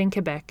originated in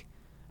Quebec,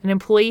 an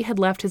employee had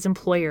left his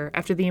employer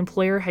after the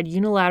employer had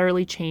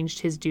unilaterally changed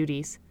his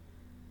duties.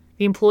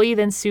 The employee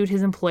then sued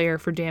his employer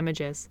for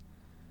damages.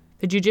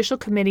 The Judicial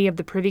Committee of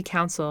the Privy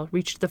Council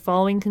reached the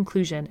following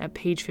conclusion at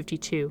page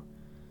 52.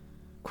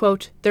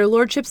 Quote, "Their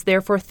lordships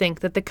therefore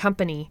think that the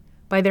company,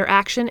 by their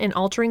action in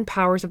altering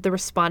powers of the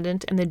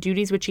respondent and the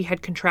duties which he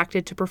had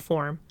contracted to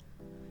perform,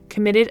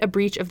 committed a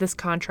breach of this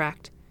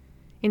contract,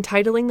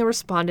 entitling the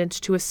respondent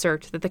to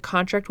assert that the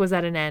contract was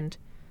at an end,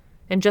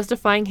 and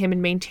justifying him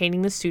in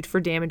maintaining the suit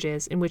for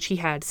damages in which he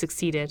had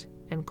succeeded."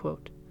 End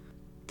quote.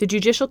 The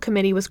Judicial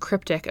Committee was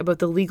cryptic about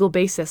the legal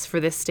basis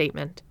for this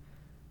statement.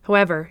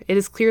 However, it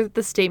is clear that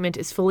the statement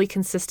is fully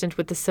consistent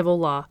with the civil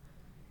law,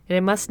 and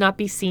it must not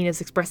be seen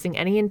as expressing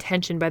any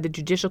intention by the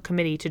Judicial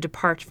Committee to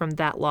depart from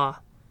that law.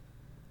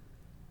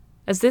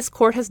 As this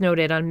court has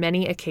noted on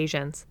many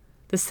occasions,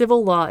 the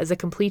civil law is a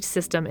complete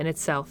system in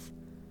itself.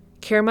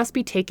 Care must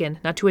be taken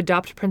not to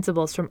adopt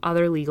principles from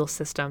other legal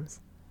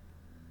systems.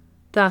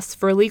 Thus,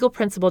 for a legal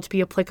principle to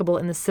be applicable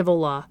in the civil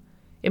law,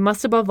 it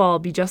must above all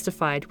be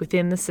justified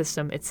within the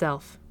system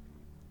itself.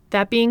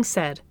 That being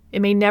said,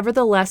 it may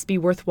nevertheless be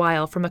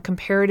worthwhile from a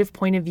comparative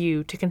point of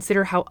view to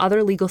consider how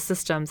other legal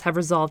systems have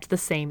resolved the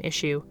same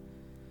issue.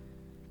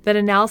 That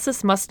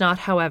analysis must not,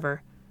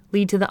 however,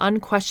 lead to the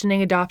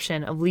unquestioning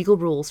adoption of legal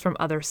rules from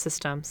other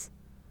systems.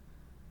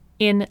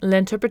 In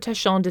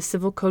L'Interprétation du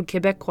Civil Code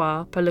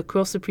québécois par la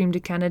Cour suprême du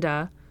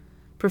Canada,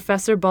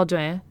 Professor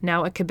Baudouin,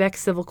 now a Quebec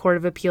Civil Court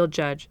of Appeal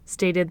judge,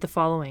 stated the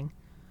following,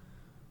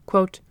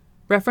 quote,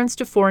 "Reference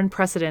to foreign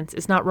precedents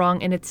is not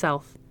wrong in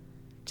itself.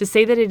 To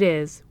say that it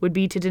is would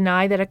be to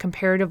deny that a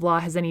comparative law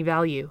has any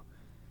value.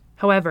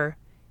 However,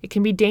 it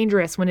can be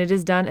dangerous when it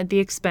is done at the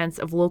expense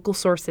of local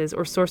sources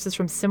or sources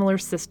from similar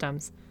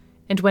systems,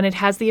 and when it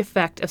has the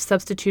effect of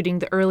substituting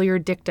the earlier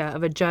dicta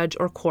of a judge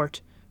or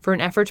court for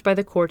an effort by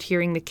the court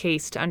hearing the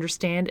case to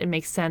understand and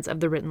make sense of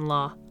the written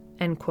law."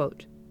 End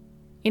quote.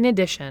 In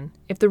addition,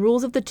 if the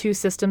rules of the two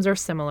systems are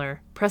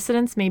similar,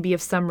 precedents may be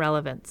of some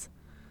relevance.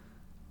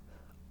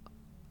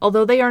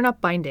 Although they are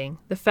not binding,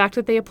 the fact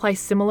that they apply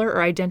similar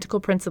or identical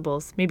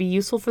principles may be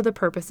useful for the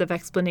purpose of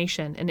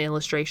explanation and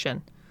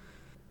illustration.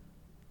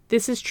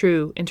 This is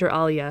true, inter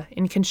alia,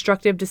 in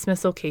constructive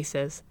dismissal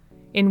cases,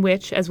 in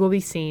which, as will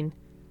be seen,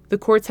 the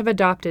courts have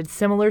adopted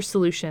similar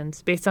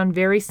solutions based on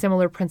very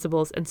similar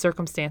principles and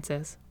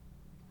circumstances.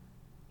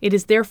 It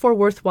is therefore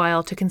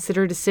worthwhile to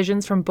consider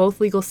decisions from both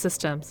legal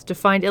systems to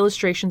find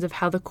illustrations of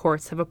how the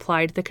courts have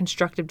applied the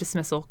constructive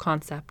dismissal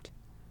concept.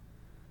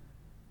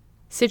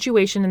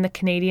 Situation in the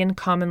Canadian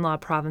common law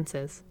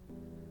provinces.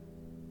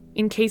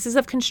 In cases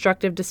of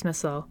constructive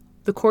dismissal,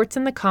 the courts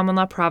in the common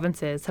law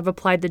provinces have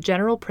applied the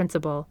general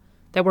principle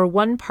that where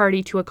one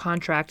party to a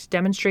contract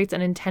demonstrates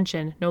an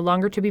intention no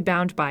longer to be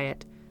bound by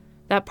it,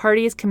 that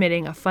party is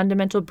committing a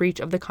fundamental breach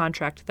of the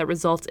contract that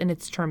results in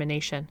its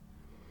termination.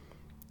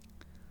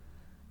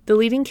 The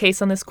leading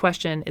case on this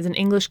question is an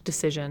English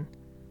decision,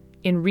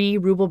 in Re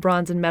Ruble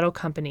Bronze and Metal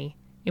Company,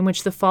 in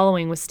which the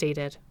following was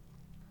stated,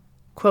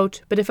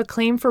 quote, "But if a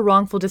claim for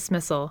wrongful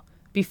dismissal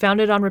be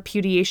founded on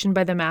repudiation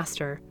by the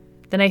master,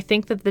 then I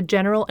think that the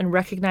general and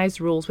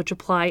recognized rules which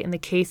apply in the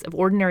case of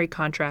ordinary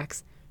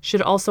contracts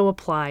should also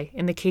apply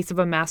in the case of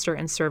a master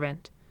and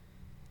servant.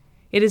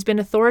 It has been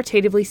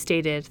authoritatively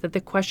stated that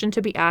the question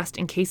to be asked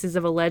in cases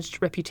of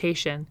alleged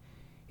reputation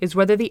is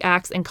whether the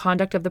acts and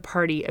conduct of the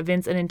party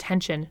evince an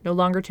intention no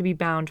longer to be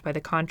bound by the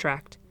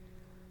contract.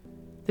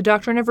 The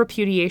doctrine of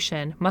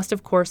repudiation must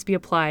of course be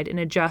applied in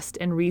a just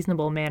and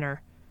reasonable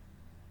manner.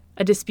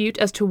 A dispute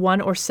as to one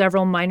or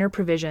several minor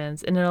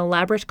provisions in an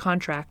elaborate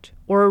contract,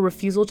 or a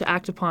refusal to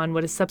act upon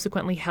what is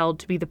subsequently held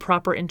to be the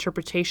proper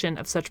interpretation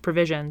of such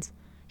provisions,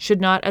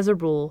 should not, as a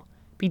rule,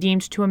 be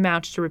deemed to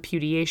amount to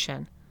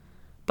repudiation.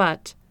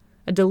 But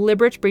a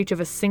deliberate breach of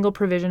a single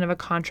provision of a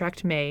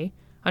contract may,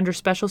 under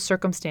special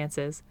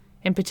circumstances,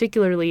 and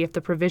particularly if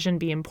the provision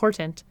be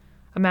important,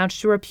 amount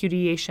to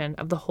repudiation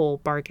of the whole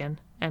bargain."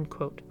 End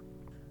quote.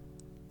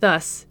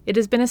 Thus, it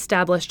has been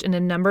established in a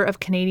number of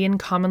Canadian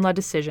common law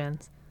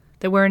decisions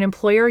that where an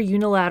employer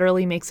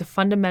unilaterally makes a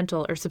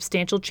fundamental or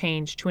substantial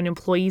change to an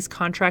employee's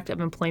contract of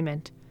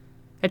employment,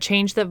 a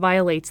change that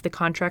violates the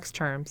contract's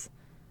terms,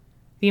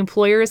 the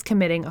employer is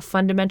committing a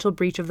fundamental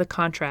breach of the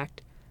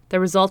contract that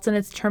results in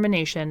its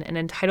termination and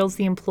entitles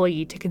the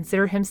employee to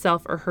consider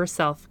himself or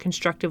herself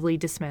constructively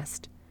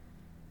dismissed.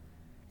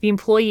 The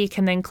employee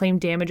can then claim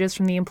damages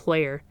from the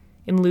employer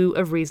in lieu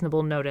of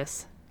reasonable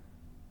notice.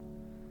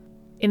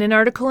 In an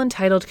article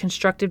entitled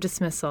Constructive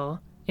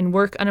Dismissal in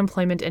Work,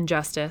 Unemployment, and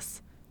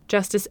Justice,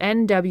 Justice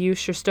N. W.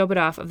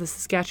 Sherstobodoff of the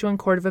Saskatchewan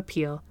Court of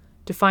Appeal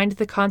defined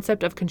the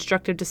concept of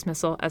constructive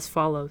dismissal as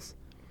follows.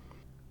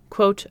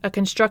 Quote, "A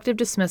constructive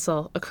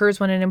dismissal occurs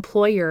when an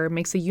employer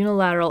makes a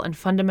unilateral and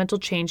fundamental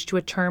change to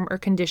a term or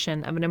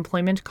condition of an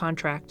employment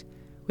contract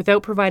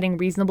without providing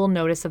reasonable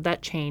notice of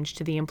that change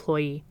to the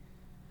employee.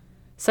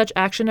 Such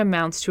action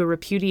amounts to a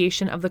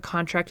repudiation of the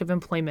contract of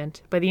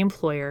employment by the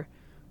employer,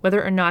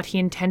 whether or not he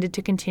intended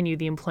to continue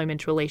the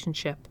employment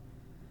relationship.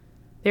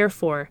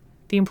 Therefore,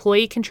 the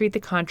employee can treat the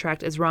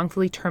contract as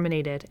wrongfully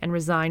terminated and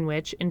resign,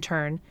 which, in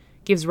turn,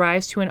 gives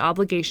rise to an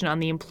obligation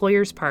on the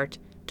employer's part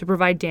to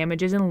provide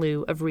damages in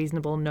lieu of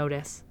reasonable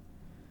notice.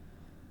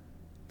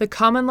 The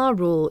common law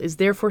rule is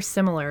therefore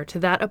similar to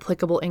that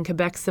applicable in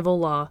Quebec civil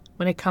law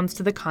when it comes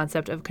to the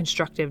concept of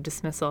constructive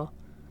dismissal.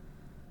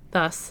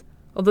 Thus,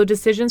 although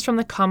decisions from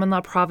the common law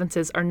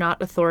provinces are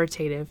not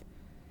authoritative,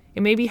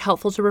 it may be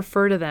helpful to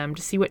refer to them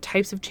to see what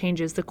types of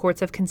changes the courts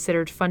have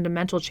considered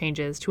fundamental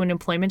changes to an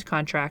employment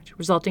contract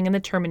resulting in the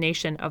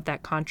termination of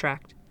that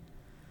contract.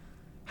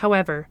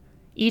 However,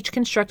 each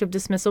constructive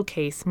dismissal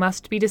case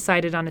must be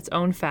decided on its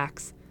own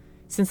facts,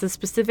 since the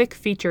specific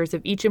features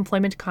of each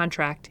employment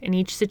contract in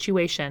each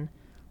situation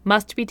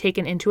must be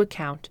taken into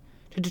account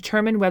to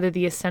determine whether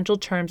the essential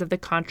terms of the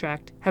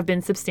contract have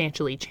been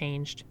substantially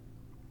changed.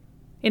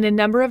 In a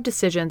number of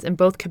decisions in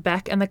both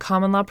Quebec and the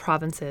common law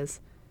provinces,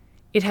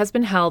 it has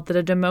been held that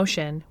a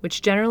demotion,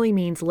 which generally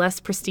means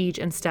less prestige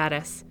and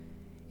status,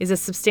 is a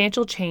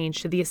substantial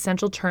change to the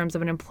essential terms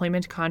of an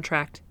employment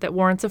contract that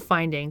warrants a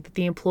finding that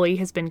the employee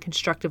has been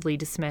constructively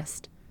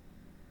dismissed.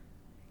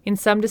 In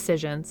some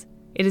decisions,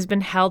 it has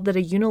been held that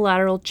a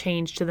unilateral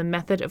change to the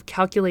method of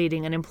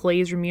calculating an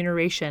employee's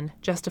remuneration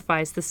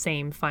justifies the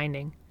same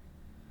finding.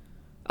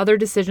 Other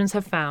decisions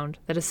have found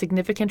that a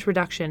significant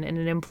reduction in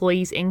an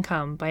employee's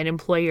income by an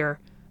employer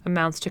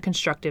amounts to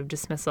constructive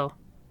dismissal.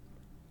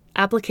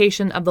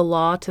 Application of the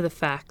law to the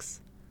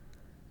facts.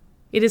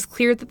 It is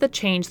clear that the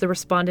change the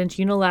respondent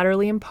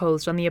unilaterally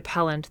imposed on the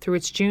appellant through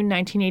its June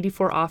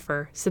 1984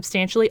 offer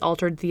substantially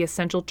altered the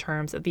essential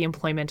terms of the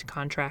employment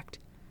contract.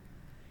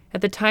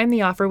 At the time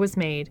the offer was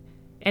made,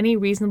 any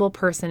reasonable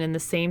person in the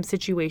same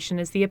situation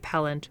as the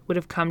appellant would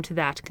have come to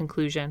that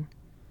conclusion.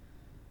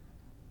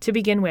 To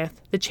begin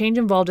with, the change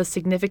involved a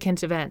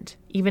significant event,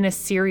 even a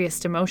serious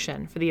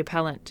demotion for the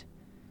appellant.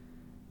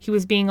 He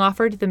was being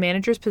offered the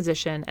manager's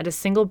position at a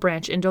single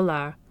branch in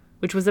Dollard,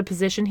 which was a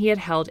position he had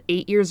held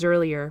 8 years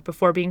earlier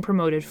before being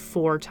promoted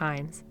 4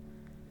 times.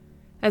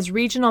 As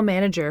regional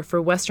manager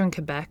for Western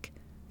Quebec,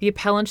 the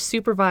appellant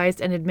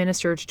supervised and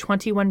administered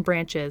 21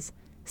 branches,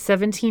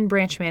 17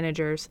 branch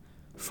managers,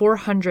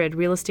 400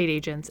 real estate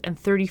agents, and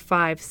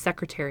 35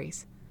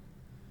 secretaries.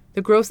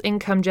 The gross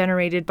income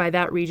generated by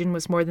that region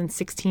was more than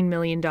 $16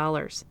 million.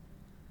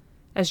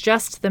 As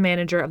just the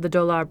manager of the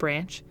Dollard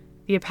branch,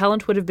 the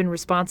appellant would have been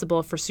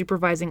responsible for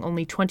supervising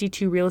only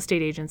 22 real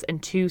estate agents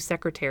and 2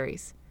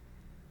 secretaries.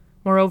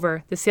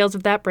 Moreover, the sales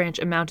of that branch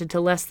amounted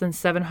to less than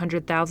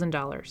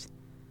 $700,000.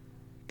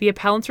 The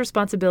appellant's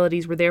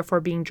responsibilities were therefore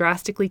being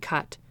drastically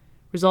cut,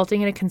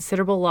 resulting in a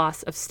considerable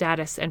loss of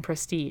status and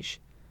prestige.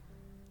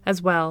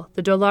 As well,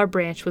 the Dollard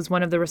branch was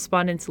one of the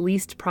respondents'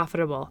 least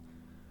profitable,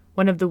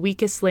 one of the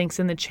weakest links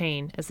in the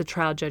chain, as the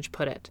trial judge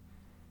put it.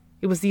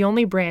 It was the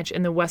only branch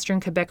in the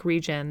Western Quebec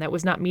region that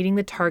was not meeting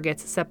the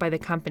targets set by the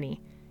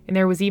company, and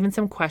there was even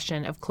some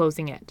question of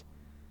closing it.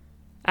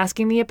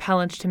 Asking the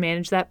appellant to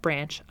manage that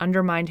branch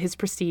undermined his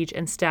prestige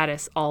and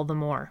status all the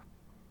more.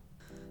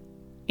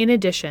 In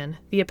addition,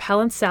 the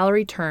appellant's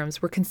salary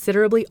terms were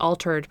considerably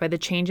altered by the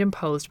change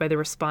imposed by the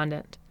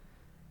respondent.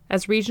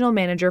 As regional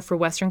manager for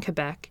Western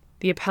Quebec,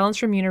 the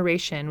appellant's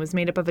remuneration was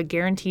made up of a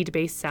guaranteed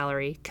base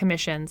salary,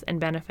 commissions, and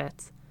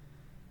benefits.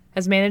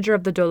 As manager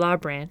of the Dollard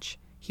branch,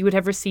 he would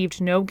have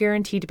received no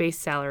guaranteed base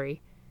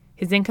salary.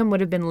 His income would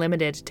have been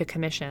limited to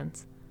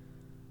commissions.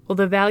 While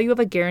the value of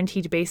a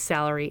guaranteed base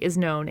salary is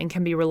known and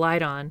can be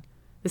relied on,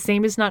 the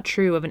same is not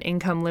true of an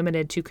income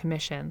limited to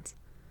commissions.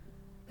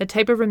 The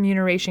type of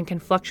remuneration can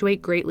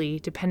fluctuate greatly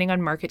depending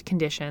on market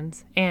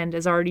conditions, and,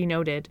 as already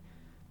noted,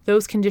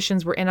 those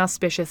conditions were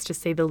inauspicious to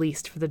say the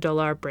least for the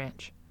Dollard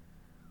branch.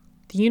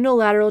 The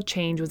unilateral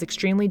change was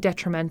extremely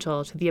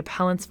detrimental to the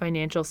appellant's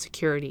financial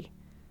security.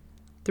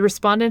 The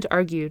respondent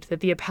argued that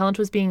the appellant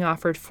was being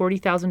offered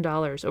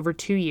 $40,000 over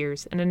 2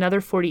 years and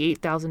another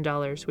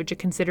 $48,000, which it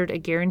considered a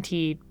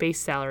guaranteed base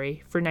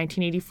salary for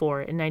 1984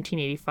 and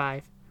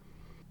 1985.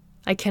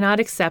 I cannot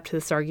accept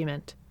this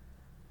argument.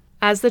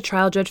 As the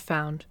trial judge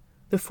found,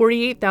 the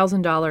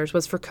 $48,000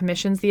 was for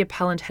commissions the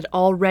appellant had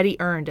already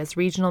earned as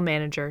regional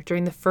manager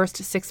during the first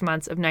 6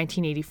 months of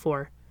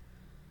 1984.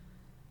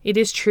 It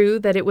is true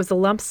that it was a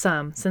lump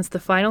sum since the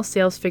final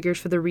sales figures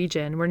for the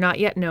region were not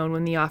yet known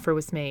when the offer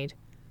was made.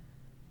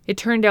 It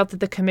turned out that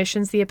the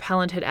commissions the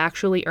appellant had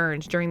actually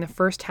earned during the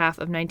first half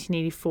of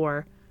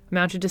 1984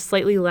 amounted to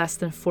slightly less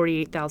than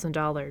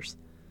 $48,000.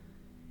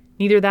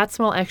 Neither that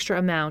small extra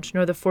amount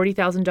nor the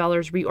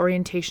 $40,000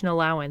 reorientation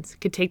allowance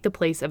could take the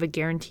place of a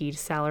guaranteed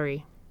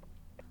salary.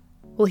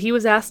 While he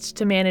was asked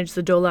to manage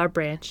the Dolar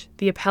branch,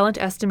 the appellant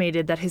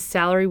estimated that his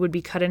salary would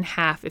be cut in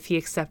half if he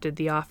accepted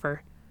the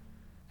offer.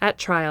 At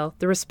trial,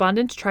 the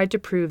respondent tried to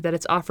prove that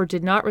its offer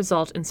did not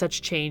result in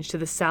such change to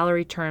the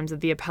salary terms of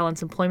the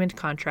appellant's employment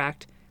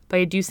contract by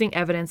adducing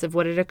evidence of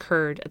what had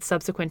occurred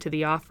subsequent to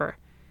the offer,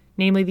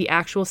 namely the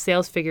actual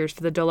sales figures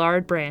for the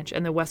Dollard branch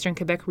and the Western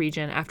Quebec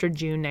region after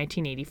June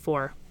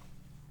 1984.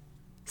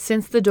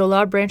 Since the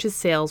Dollard branch's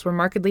sales were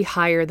markedly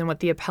higher than what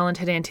the appellant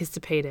had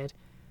anticipated,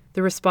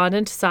 the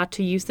respondent sought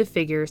to use the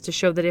figures to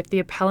show that if the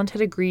appellant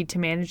had agreed to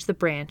manage the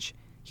branch,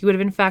 he would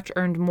have in fact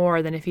earned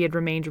more than if he had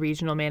remained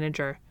regional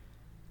manager.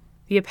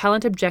 The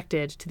appellant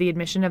objected to the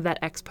admission of that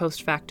ex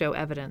post facto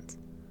evidence.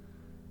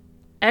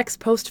 Ex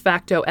post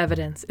facto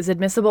evidence is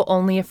admissible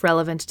only if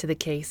relevant to the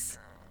case.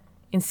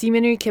 In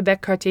Simonry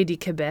Québec Quartier du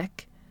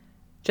Québec,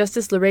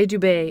 Justice Loré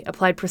Dubé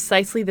applied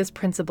precisely this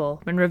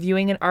principle when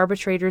reviewing an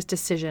arbitrator's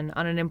decision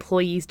on an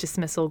employee's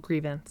dismissal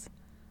grievance.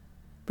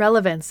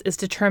 Relevance is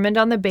determined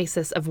on the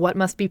basis of what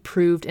must be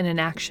proved in an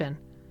action.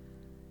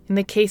 In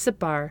the case at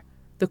bar,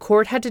 the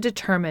court had to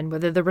determine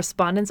whether the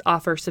respondent's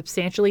offer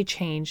substantially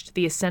changed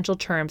the essential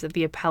terms of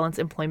the appellant's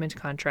employment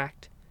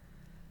contract.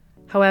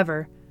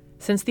 However,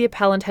 since the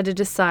appellant had to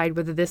decide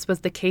whether this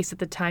was the case at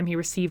the time he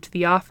received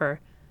the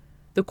offer,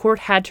 the court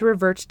had to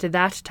revert to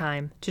that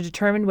time to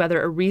determine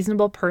whether a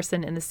reasonable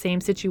person in the same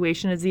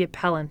situation as the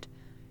appellant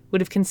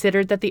would have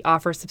considered that the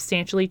offer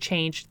substantially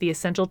changed the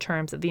essential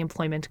terms of the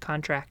employment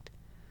contract.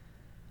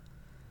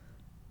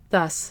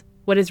 Thus,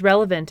 what is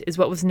relevant is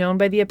what was known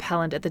by the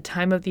appellant at the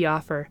time of the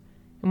offer,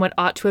 and what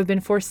ought to have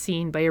been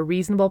foreseen by a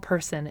reasonable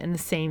person in the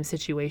same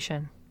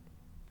situation.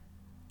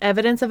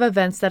 Evidence of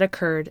events that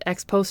occurred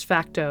ex post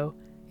facto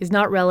is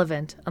not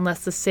relevant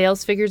unless the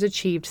sales figures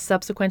achieved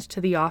subsequent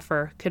to the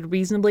offer could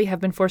reasonably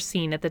have been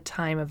foreseen at the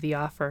time of the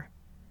offer.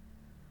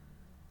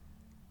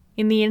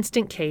 In the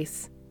instant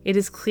case, it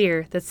is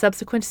clear that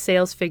subsequent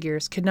sales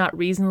figures could not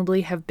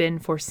reasonably have been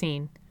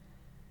foreseen.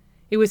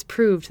 It was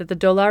proved that the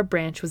Dollard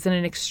branch was in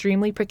an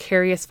extremely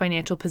precarious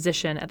financial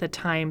position at the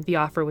time the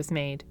offer was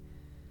made.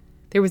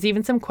 There was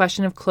even some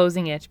question of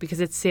closing it because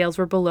its sales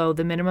were below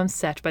the minimum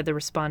set by the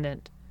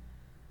respondent.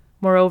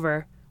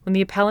 Moreover, when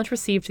the appellant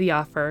received the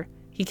offer,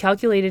 he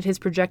calculated his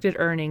projected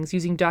earnings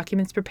using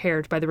documents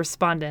prepared by the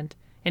respondent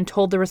and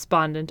told the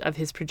respondent of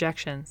his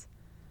projections.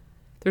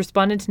 The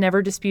respondent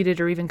never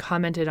disputed or even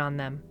commented on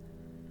them.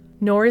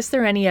 Nor is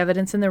there any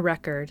evidence in the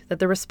record that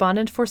the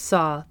respondent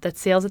foresaw that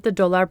sales at the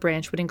Dollard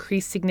branch would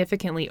increase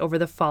significantly over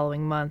the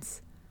following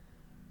months.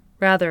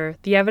 Rather,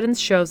 the evidence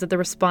shows that the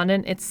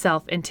respondent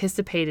itself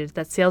anticipated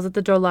that sales at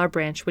the Dollard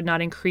branch would not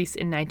increase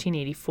in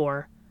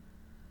 1984.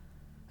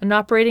 An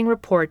operating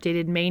report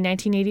dated May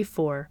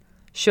 1984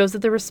 shows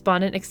that the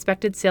respondent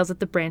expected sales at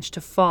the branch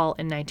to fall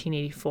in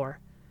 1984.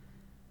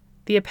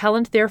 The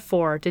appellant,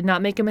 therefore, did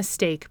not make a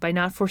mistake by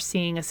not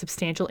foreseeing a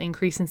substantial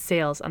increase in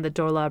sales on the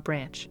Dollard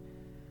branch.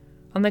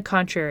 On the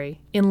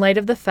contrary, in light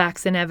of the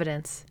facts and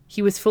evidence,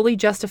 he was fully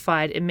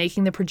justified in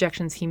making the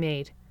projections he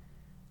made.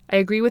 I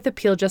agree with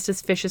Appeal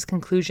Justice Fish's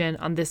conclusion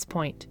on this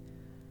point.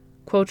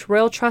 Quote,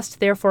 Royal Trust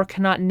therefore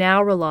cannot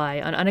now rely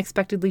on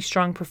unexpectedly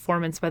strong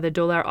performance by the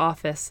Dollard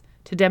office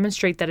to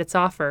demonstrate that its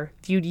offer,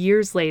 viewed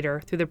years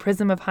later through the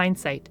prism of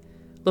hindsight,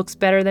 looks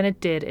better than it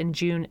did in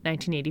June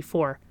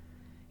 1984,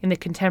 in the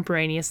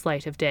contemporaneous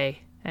light of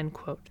day. End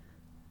quote.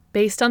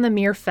 Based on the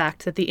mere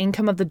fact that the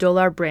income of the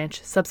Dollard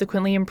branch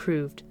subsequently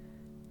improved,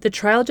 the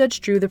trial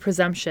judge drew the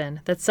presumption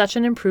that such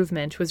an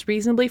improvement was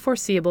reasonably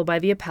foreseeable by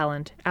the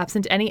appellant,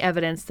 absent any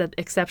evidence that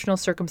exceptional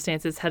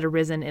circumstances had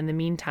arisen in the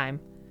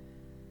meantime.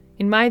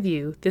 In my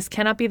view, this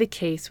cannot be the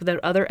case without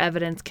other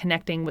evidence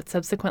connecting what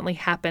subsequently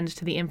happened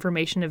to the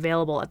information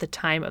available at the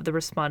time of the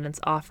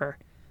respondent's offer.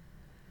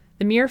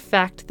 The mere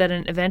fact that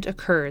an event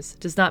occurs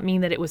does not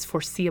mean that it was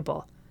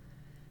foreseeable.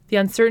 The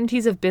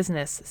uncertainties of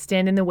business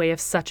stand in the way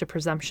of such a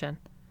presumption.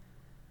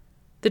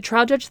 The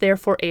trial judge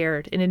therefore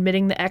erred in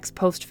admitting the ex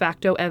post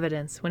facto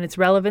evidence when its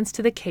relevance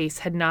to the case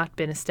had not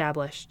been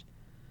established.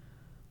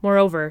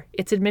 Moreover,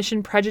 its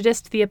admission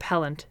prejudiced the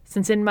appellant,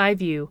 since in my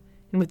view,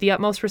 and with the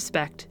utmost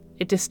respect,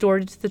 it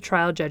distorted the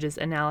trial judge's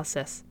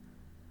analysis.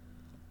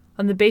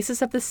 On the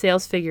basis of the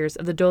sales figures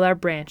of the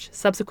Dollard branch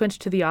subsequent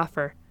to the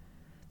offer,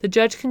 the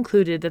judge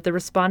concluded that the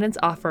respondent's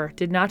offer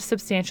did not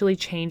substantially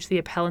change the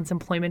appellant's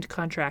employment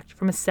contract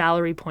from a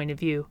salary point of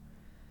view.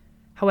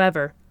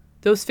 However,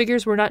 those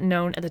figures were not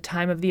known at the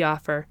time of the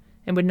offer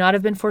and would not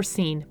have been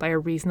foreseen by a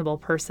reasonable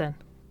person.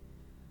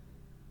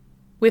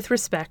 With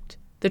respect,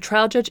 The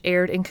trial judge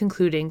erred in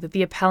concluding that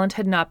the appellant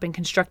had not been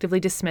constructively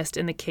dismissed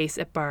in the case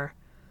at bar.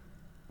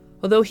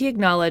 Although he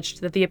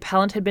acknowledged that the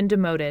appellant had been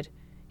demoted,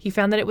 he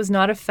found that it was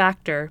not a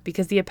factor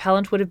because the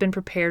appellant would have been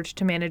prepared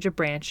to manage a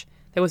branch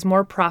that was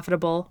more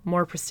profitable,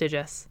 more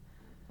prestigious.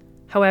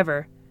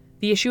 However,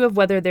 the issue of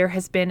whether there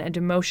has been a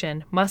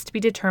demotion must be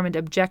determined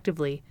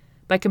objectively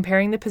by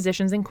comparing the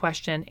positions in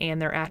question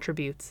and their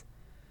attributes.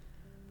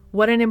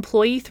 What an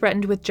employee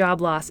threatened with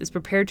job loss is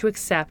prepared to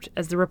accept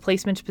as the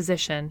replacement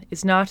position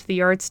is not the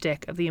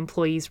yardstick of the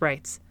employee's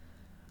rights,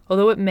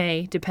 although it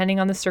may, depending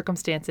on the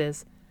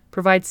circumstances,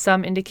 provide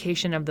some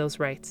indication of those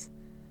rights.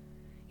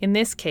 In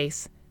this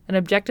case, an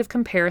objective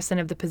comparison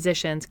of the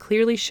positions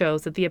clearly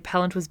shows that the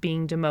appellant was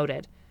being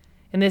demoted,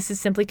 and this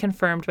is simply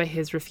confirmed by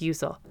his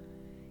refusal.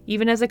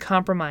 Even as a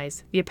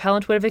compromise, the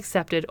appellant would have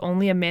accepted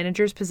only a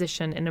manager's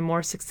position in a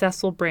more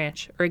successful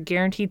branch or a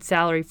guaranteed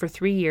salary for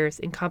 3 years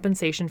in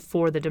compensation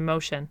for the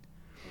demotion.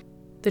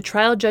 The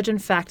trial judge in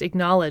fact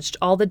acknowledged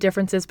all the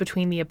differences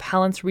between the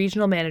appellant's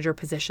regional manager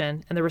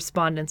position and the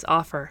respondent's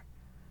offer.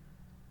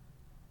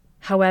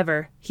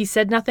 However, he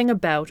said nothing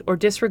about or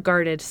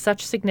disregarded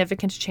such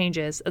significant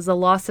changes as the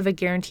loss of a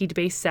guaranteed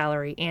base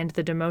salary and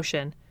the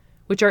demotion,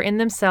 which are in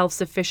themselves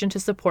sufficient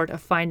to support a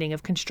finding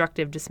of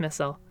constructive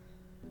dismissal.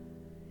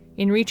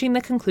 In reaching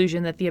the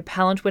conclusion that the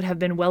appellant would have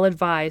been well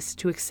advised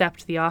to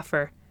accept the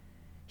offer,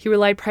 he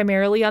relied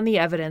primarily on the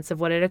evidence of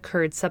what had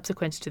occurred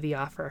subsequent to the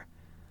offer.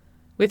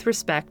 With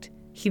respect,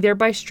 he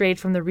thereby strayed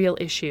from the real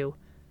issue,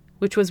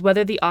 which was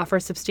whether the offer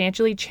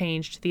substantially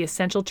changed the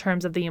essential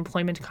terms of the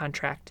employment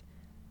contract.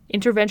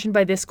 Intervention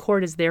by this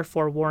court is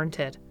therefore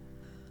warranted.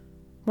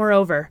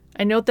 Moreover,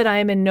 I note that I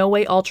am in no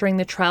way altering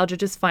the trial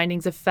judge's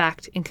findings of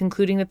fact in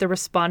concluding that the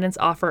respondent's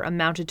offer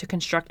amounted to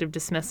constructive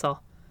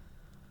dismissal.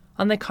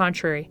 On the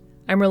contrary,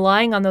 I am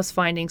relying on those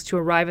findings to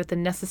arrive at the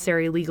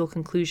necessary legal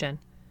conclusion.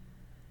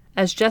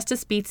 As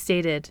Justice Beetz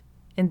stated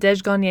in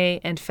Desgagne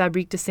and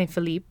Fabrique de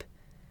Saint-Philippe,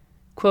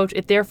 quote,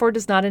 "It therefore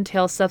does not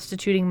entail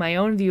substituting my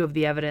own view of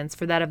the evidence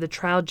for that of the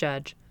trial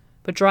judge,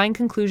 but drawing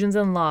conclusions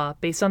in law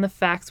based on the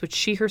facts which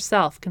she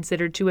herself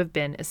considered to have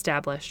been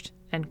established."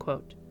 End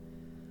quote.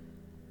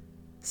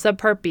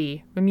 Subpart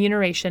B.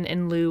 Remuneration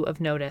in lieu of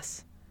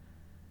notice.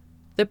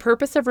 The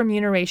purpose of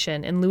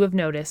remuneration in lieu of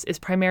notice is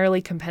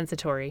primarily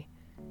compensatory.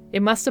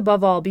 It must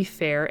above all be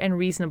fair and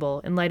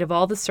reasonable in light of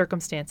all the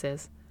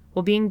circumstances,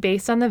 while being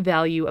based on the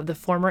value of the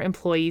former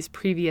employee's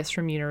previous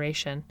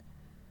remuneration.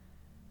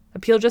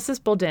 Appeal Justice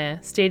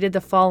Boldin stated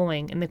the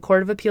following in the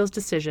Court of Appeals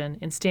decision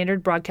in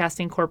Standard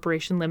Broadcasting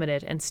Corporation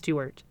Limited and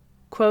Stewart.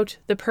 Quote,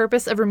 "The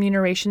purpose of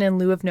remuneration in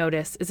lieu of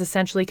notice is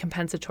essentially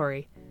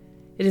compensatory.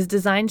 It is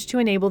designed to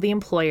enable the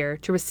employer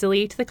to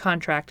resiliate the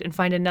contract and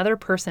find another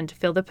person to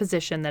fill the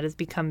position that has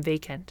become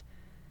vacant,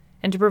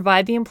 and to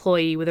provide the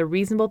employee with a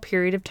reasonable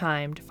period of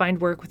time to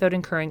find work without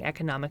incurring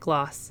economic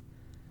loss.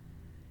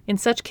 In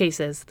such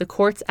cases, the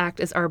courts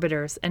act as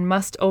arbiters and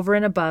must, over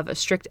and above a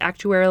strict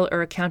actuarial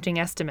or accounting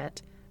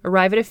estimate,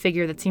 arrive at a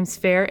figure that seems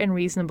fair and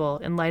reasonable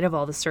in light of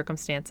all the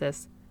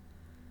circumstances.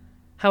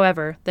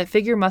 However, that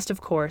figure must,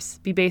 of course,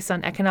 be based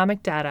on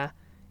economic data,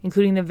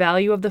 including the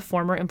value of the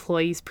former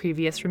employee's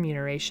previous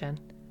remuneration."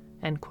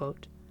 End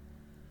quote.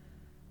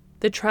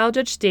 The trial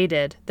judge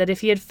stated that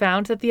if he had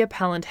found that the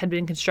appellant had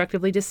been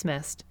constructively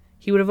dismissed,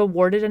 he would have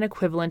awarded an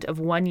equivalent of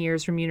 1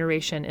 year's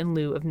remuneration in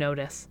lieu of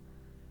notice.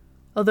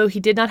 Although he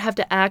did not have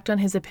to act on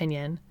his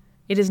opinion,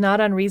 it is not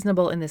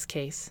unreasonable in this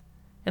case,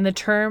 and the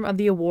term of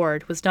the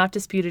award was not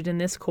disputed in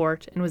this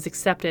court and was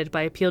accepted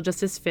by Appeal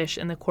Justice Fish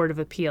in the Court of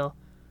Appeal,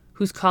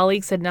 whose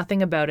colleagues said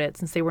nothing about it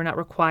since they were not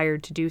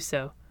required to do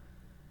so.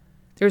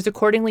 There is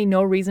accordingly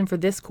no reason for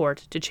this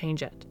court to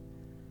change it.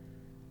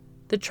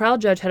 The trial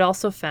judge had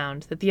also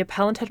found that the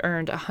appellant had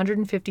earned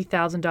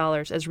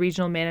 $150,000 as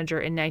regional manager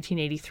in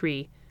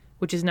 1983,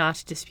 which is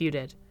not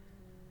disputed.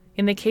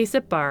 In the case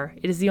at bar,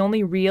 it is the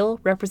only real,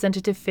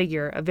 representative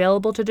figure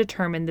available to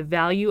determine the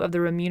value of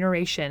the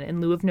remuneration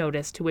in lieu of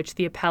notice to which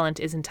the appellant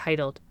is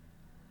entitled.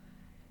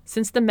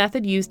 Since the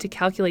method used to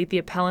calculate the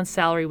appellant's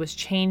salary was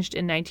changed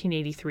in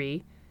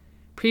 1983,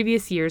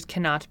 previous years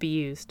cannot be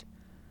used.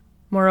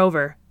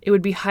 Moreover, it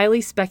would be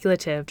highly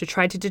speculative to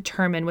try to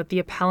determine what the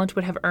appellant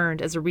would have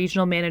earned as a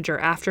regional manager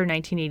after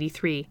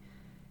 1983,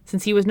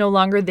 since he was no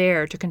longer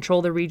there to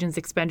control the region's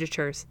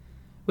expenditures,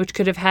 which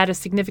could have had a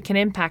significant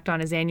impact on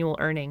his annual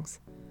earnings.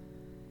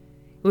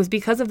 It was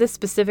because of this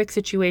specific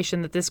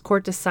situation that this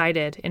court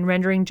decided, in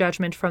rendering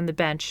judgment from the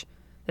bench,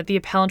 that the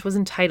appellant was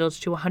entitled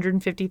to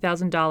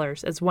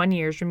 $150,000 as 1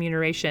 year's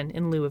remuneration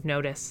in lieu of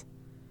notice.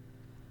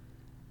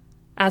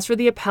 As for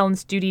the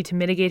appellant's duty to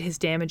mitigate his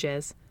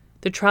damages,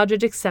 the trial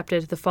judge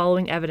accepted the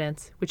following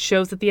evidence, which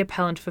shows that the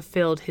appellant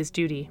fulfilled his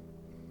duty.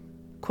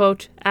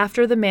 Quote,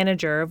 "After the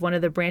manager of one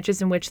of the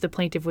branches in which the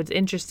plaintiff was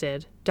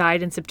interested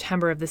died in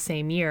September of the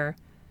same year,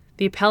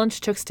 the appellant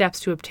took steps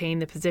to obtain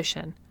the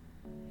position.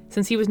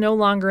 Since he was no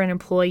longer an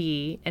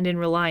employee and in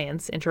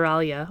reliance, inter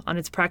alia, on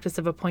its practice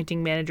of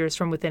appointing managers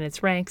from within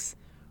its ranks,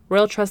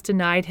 Royal Trust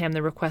denied him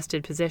the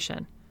requested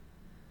position.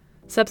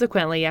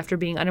 Subsequently, after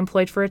being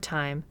unemployed for a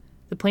time,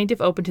 the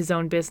plaintiff opened his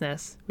own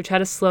business, which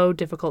had a slow,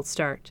 difficult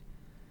start.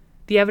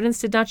 The evidence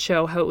did not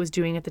show how it was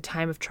doing at the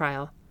time of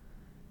trial.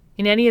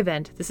 In any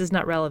event, this is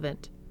not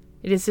relevant.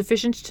 It is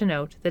sufficient to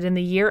note that in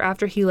the year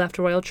after he left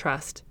Royal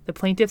Trust, the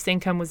plaintiff's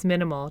income was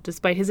minimal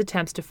despite his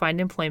attempts to find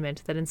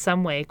employment that in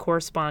some way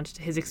corresponded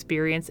to his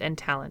experience and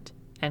talent."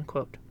 End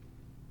quote.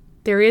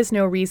 There is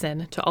no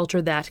reason to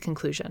alter that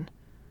conclusion.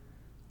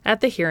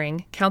 At the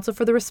hearing, counsel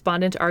for the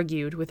respondent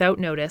argued, without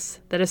notice,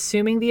 that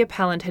assuming the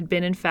appellant had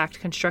been in fact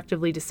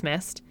constructively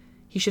dismissed,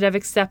 he should have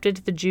accepted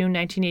the June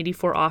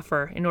 1984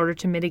 offer in order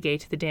to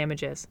mitigate the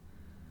damages.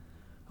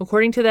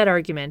 According to that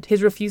argument,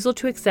 his refusal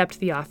to accept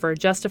the offer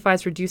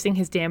justifies reducing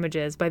his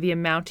damages by the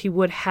amount he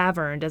would have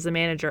earned as a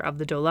manager of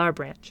the Dollard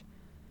branch.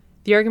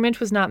 The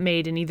argument was not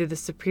made in either the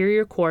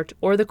Superior Court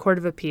or the Court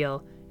of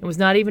Appeal, and was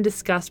not even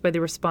discussed by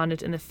the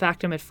respondent in the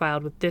factum it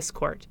filed with this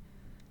court.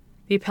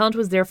 The appellant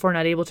was therefore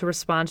not able to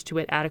respond to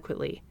it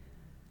adequately.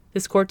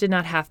 This court did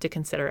not have to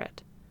consider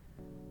it.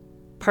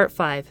 Part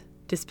 5.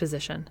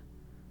 Disposition.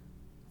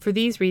 For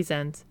these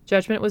reasons,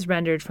 judgment was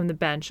rendered from the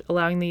bench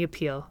allowing the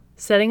appeal,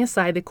 setting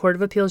aside the Court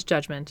of Appeal's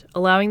judgment,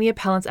 allowing the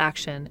appellant's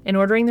action, and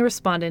ordering the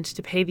respondent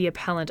to pay the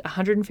appellant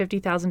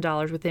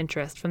 $150,000 with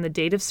interest from the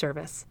date of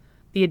service,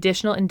 the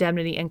additional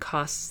indemnity and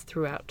costs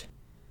throughout.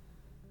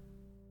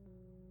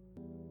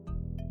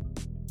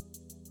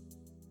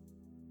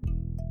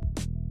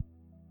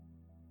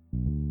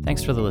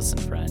 Thanks for the listen,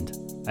 friend.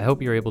 I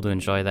hope you're able to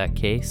enjoy that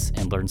case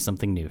and learn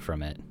something new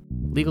from it.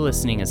 Legal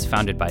Listening is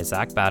founded by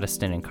Zach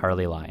Battiston and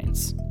Carly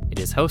Lyons. It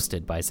is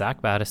hosted by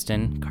Zach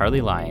Battiston, Carly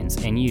Lyons,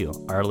 and you,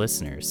 our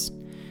listeners.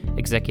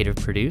 Executive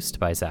produced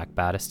by Zach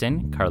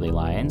Battiston, Carly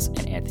Lyons,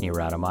 and Anthony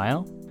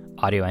Radomile.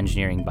 Audio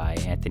engineering by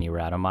Anthony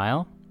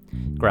Radomile.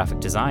 Graphic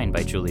design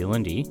by Julie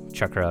Lundy.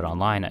 Check her out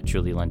online at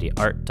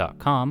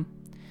julielundyart.com.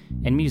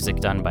 And music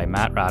done by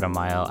Matt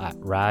Radomile at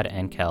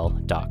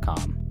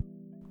radandkel.com.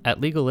 At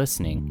Legal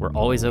Listening, we're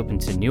always open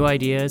to new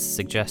ideas,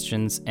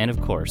 suggestions, and of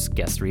course,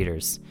 guest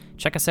readers.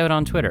 Check us out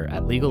on Twitter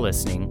at Legal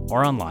Listening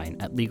or online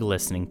at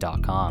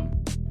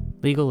legallistening.com.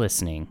 Legal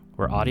Listening,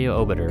 where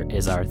audio obiter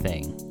is our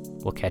thing.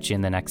 We'll catch you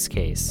in the next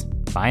case.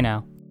 Bye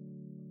now.